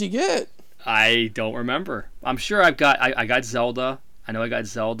that did you get? I don't remember. I'm sure I got Zelda. I know I got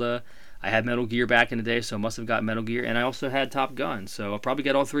Zelda. I had Metal Gear back in the day, so I must have got Metal Gear, and I also had Top Gun, so I'll probably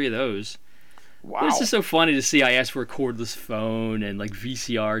get all 3 of those. Wow, it's just so funny to see. I asked for a cordless phone and like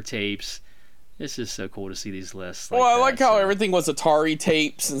VCR tapes. It's just so cool to see these lists. Well, I like how everything was Atari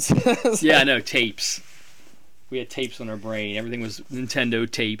tapes and yeah, I know, tapes. We had tapes on our brain. Everything was Nintendo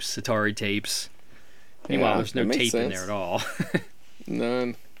tapes, Atari tapes. Meanwhile, there's no tape in there at all.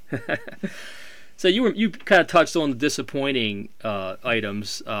 None. So you kind of touched on the disappointing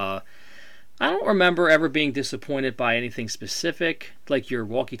items. I don't remember ever being disappointed by anything specific, like your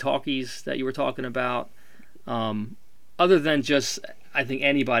walkie-talkies that you were talking about. Other than just, I think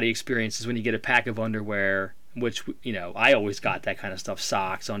anybody experiences when you get a pack of underwear, which, you know, I always got that kind of stuff,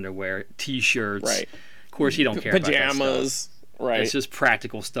 socks, underwear, T-shirts. Right. Of course, you don't care about that pajamas. stuff. Right. It's just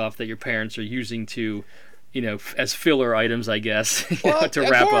practical stuff that your parents are using to, you know, as filler items, I guess, to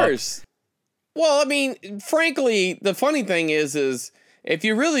wrap up. Well, I mean, frankly, the funny thing is if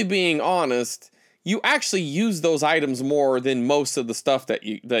you're really being honest, you actually use those items more than most of the stuff that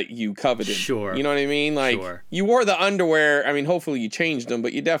you coveted. Sure. You know what I mean? Like, sure. You wore the underwear. I mean, hopefully you changed them,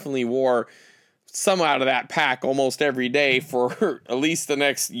 but you definitely wore some out of that pack almost every day for at least the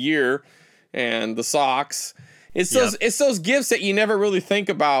next year. And the socks. It's those gifts that you never really think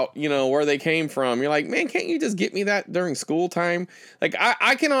about, you know, where they came from. You're like, man, can't you just get me that during school time? Like,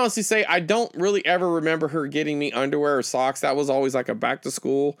 I can honestly say I don't really ever remember her getting me underwear or socks. That was always like a back to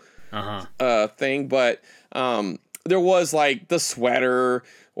school thing. But there was like the sweater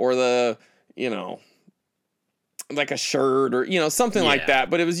or the, you know, like a shirt or, you know, something like that.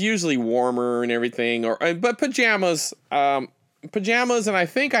 But it was usually warmer and everything. But pajamas, and I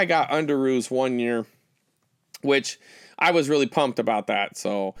think I got underoos one year, which I was really pumped about that.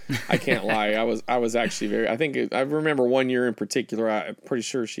 So I can't lie. I was actually I remember one year in particular, I'm pretty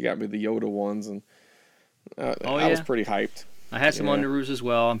sure she got me the Yoda ones, and I was pretty hyped. I had some underoos as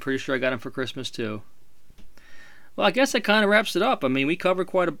well. I'm pretty sure I got them for Christmas too. Well, I guess that kind of wraps it up. I mean, we covered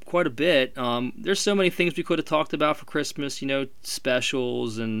quite a bit. There's so many things we could have talked about for Christmas, you know,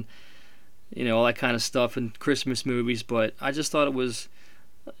 specials and, you know, all that kind of stuff and Christmas movies, but I just thought it was,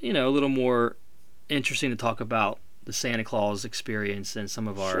 you know, a little more interesting to talk about the Santa Claus experience and some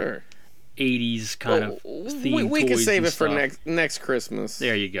of our 80s kind of themed we can toys save and it for stuff. next Christmas.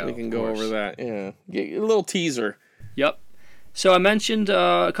 There you go. We can go over that. Yeah. Get a little teaser. Yep. So I mentioned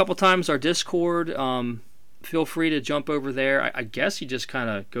a couple times our Discord. Feel free to jump over there. I guess you just kind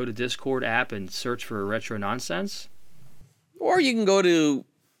of go to Discord app and search for Retro Nonsense. Or you can go to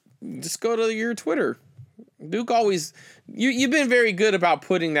your Twitter. Duke always, you've been very good about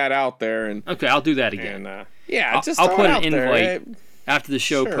putting that out there. And okay, I'll do that again. And, I'll put an invite there. after the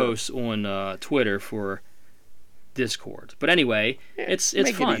show posts on Twitter for Discord. But anyway, it's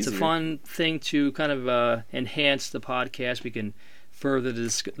fun. It's a fun thing to kind of enhance the podcast. We can further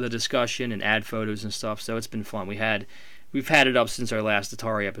the discussion and add photos and stuff. So it's been fun. We've had it up since our last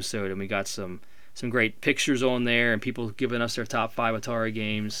Atari episode, and we got some great pictures on there and people giving us their top 5 Atari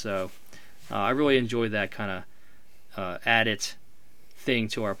games. So I really enjoyed that kind of added thing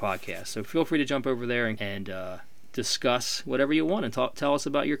to our podcast. So feel free to jump over there and discuss whatever you want and tell us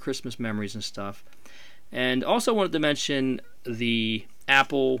about your Christmas memories and stuff. And also wanted to mention the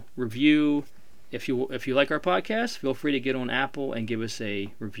Apple review. If you like our podcast, feel free to get on Apple and give us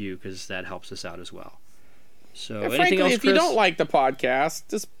a review because that helps us out as well. So anything frankly, else, if Chris? You don't like the podcast,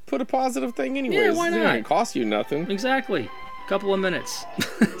 just put a positive thing anyways. Yeah, why not? It doesn't cost you nothing. Exactly. A couple of minutes.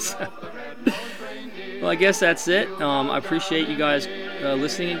 Well, I guess that's it. I appreciate you guys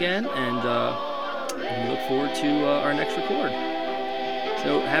listening again, and we look forward to our next record.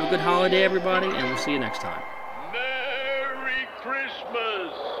 So have a good holiday, everybody, and we'll see you next time. Merry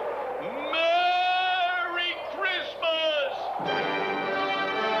Christmas!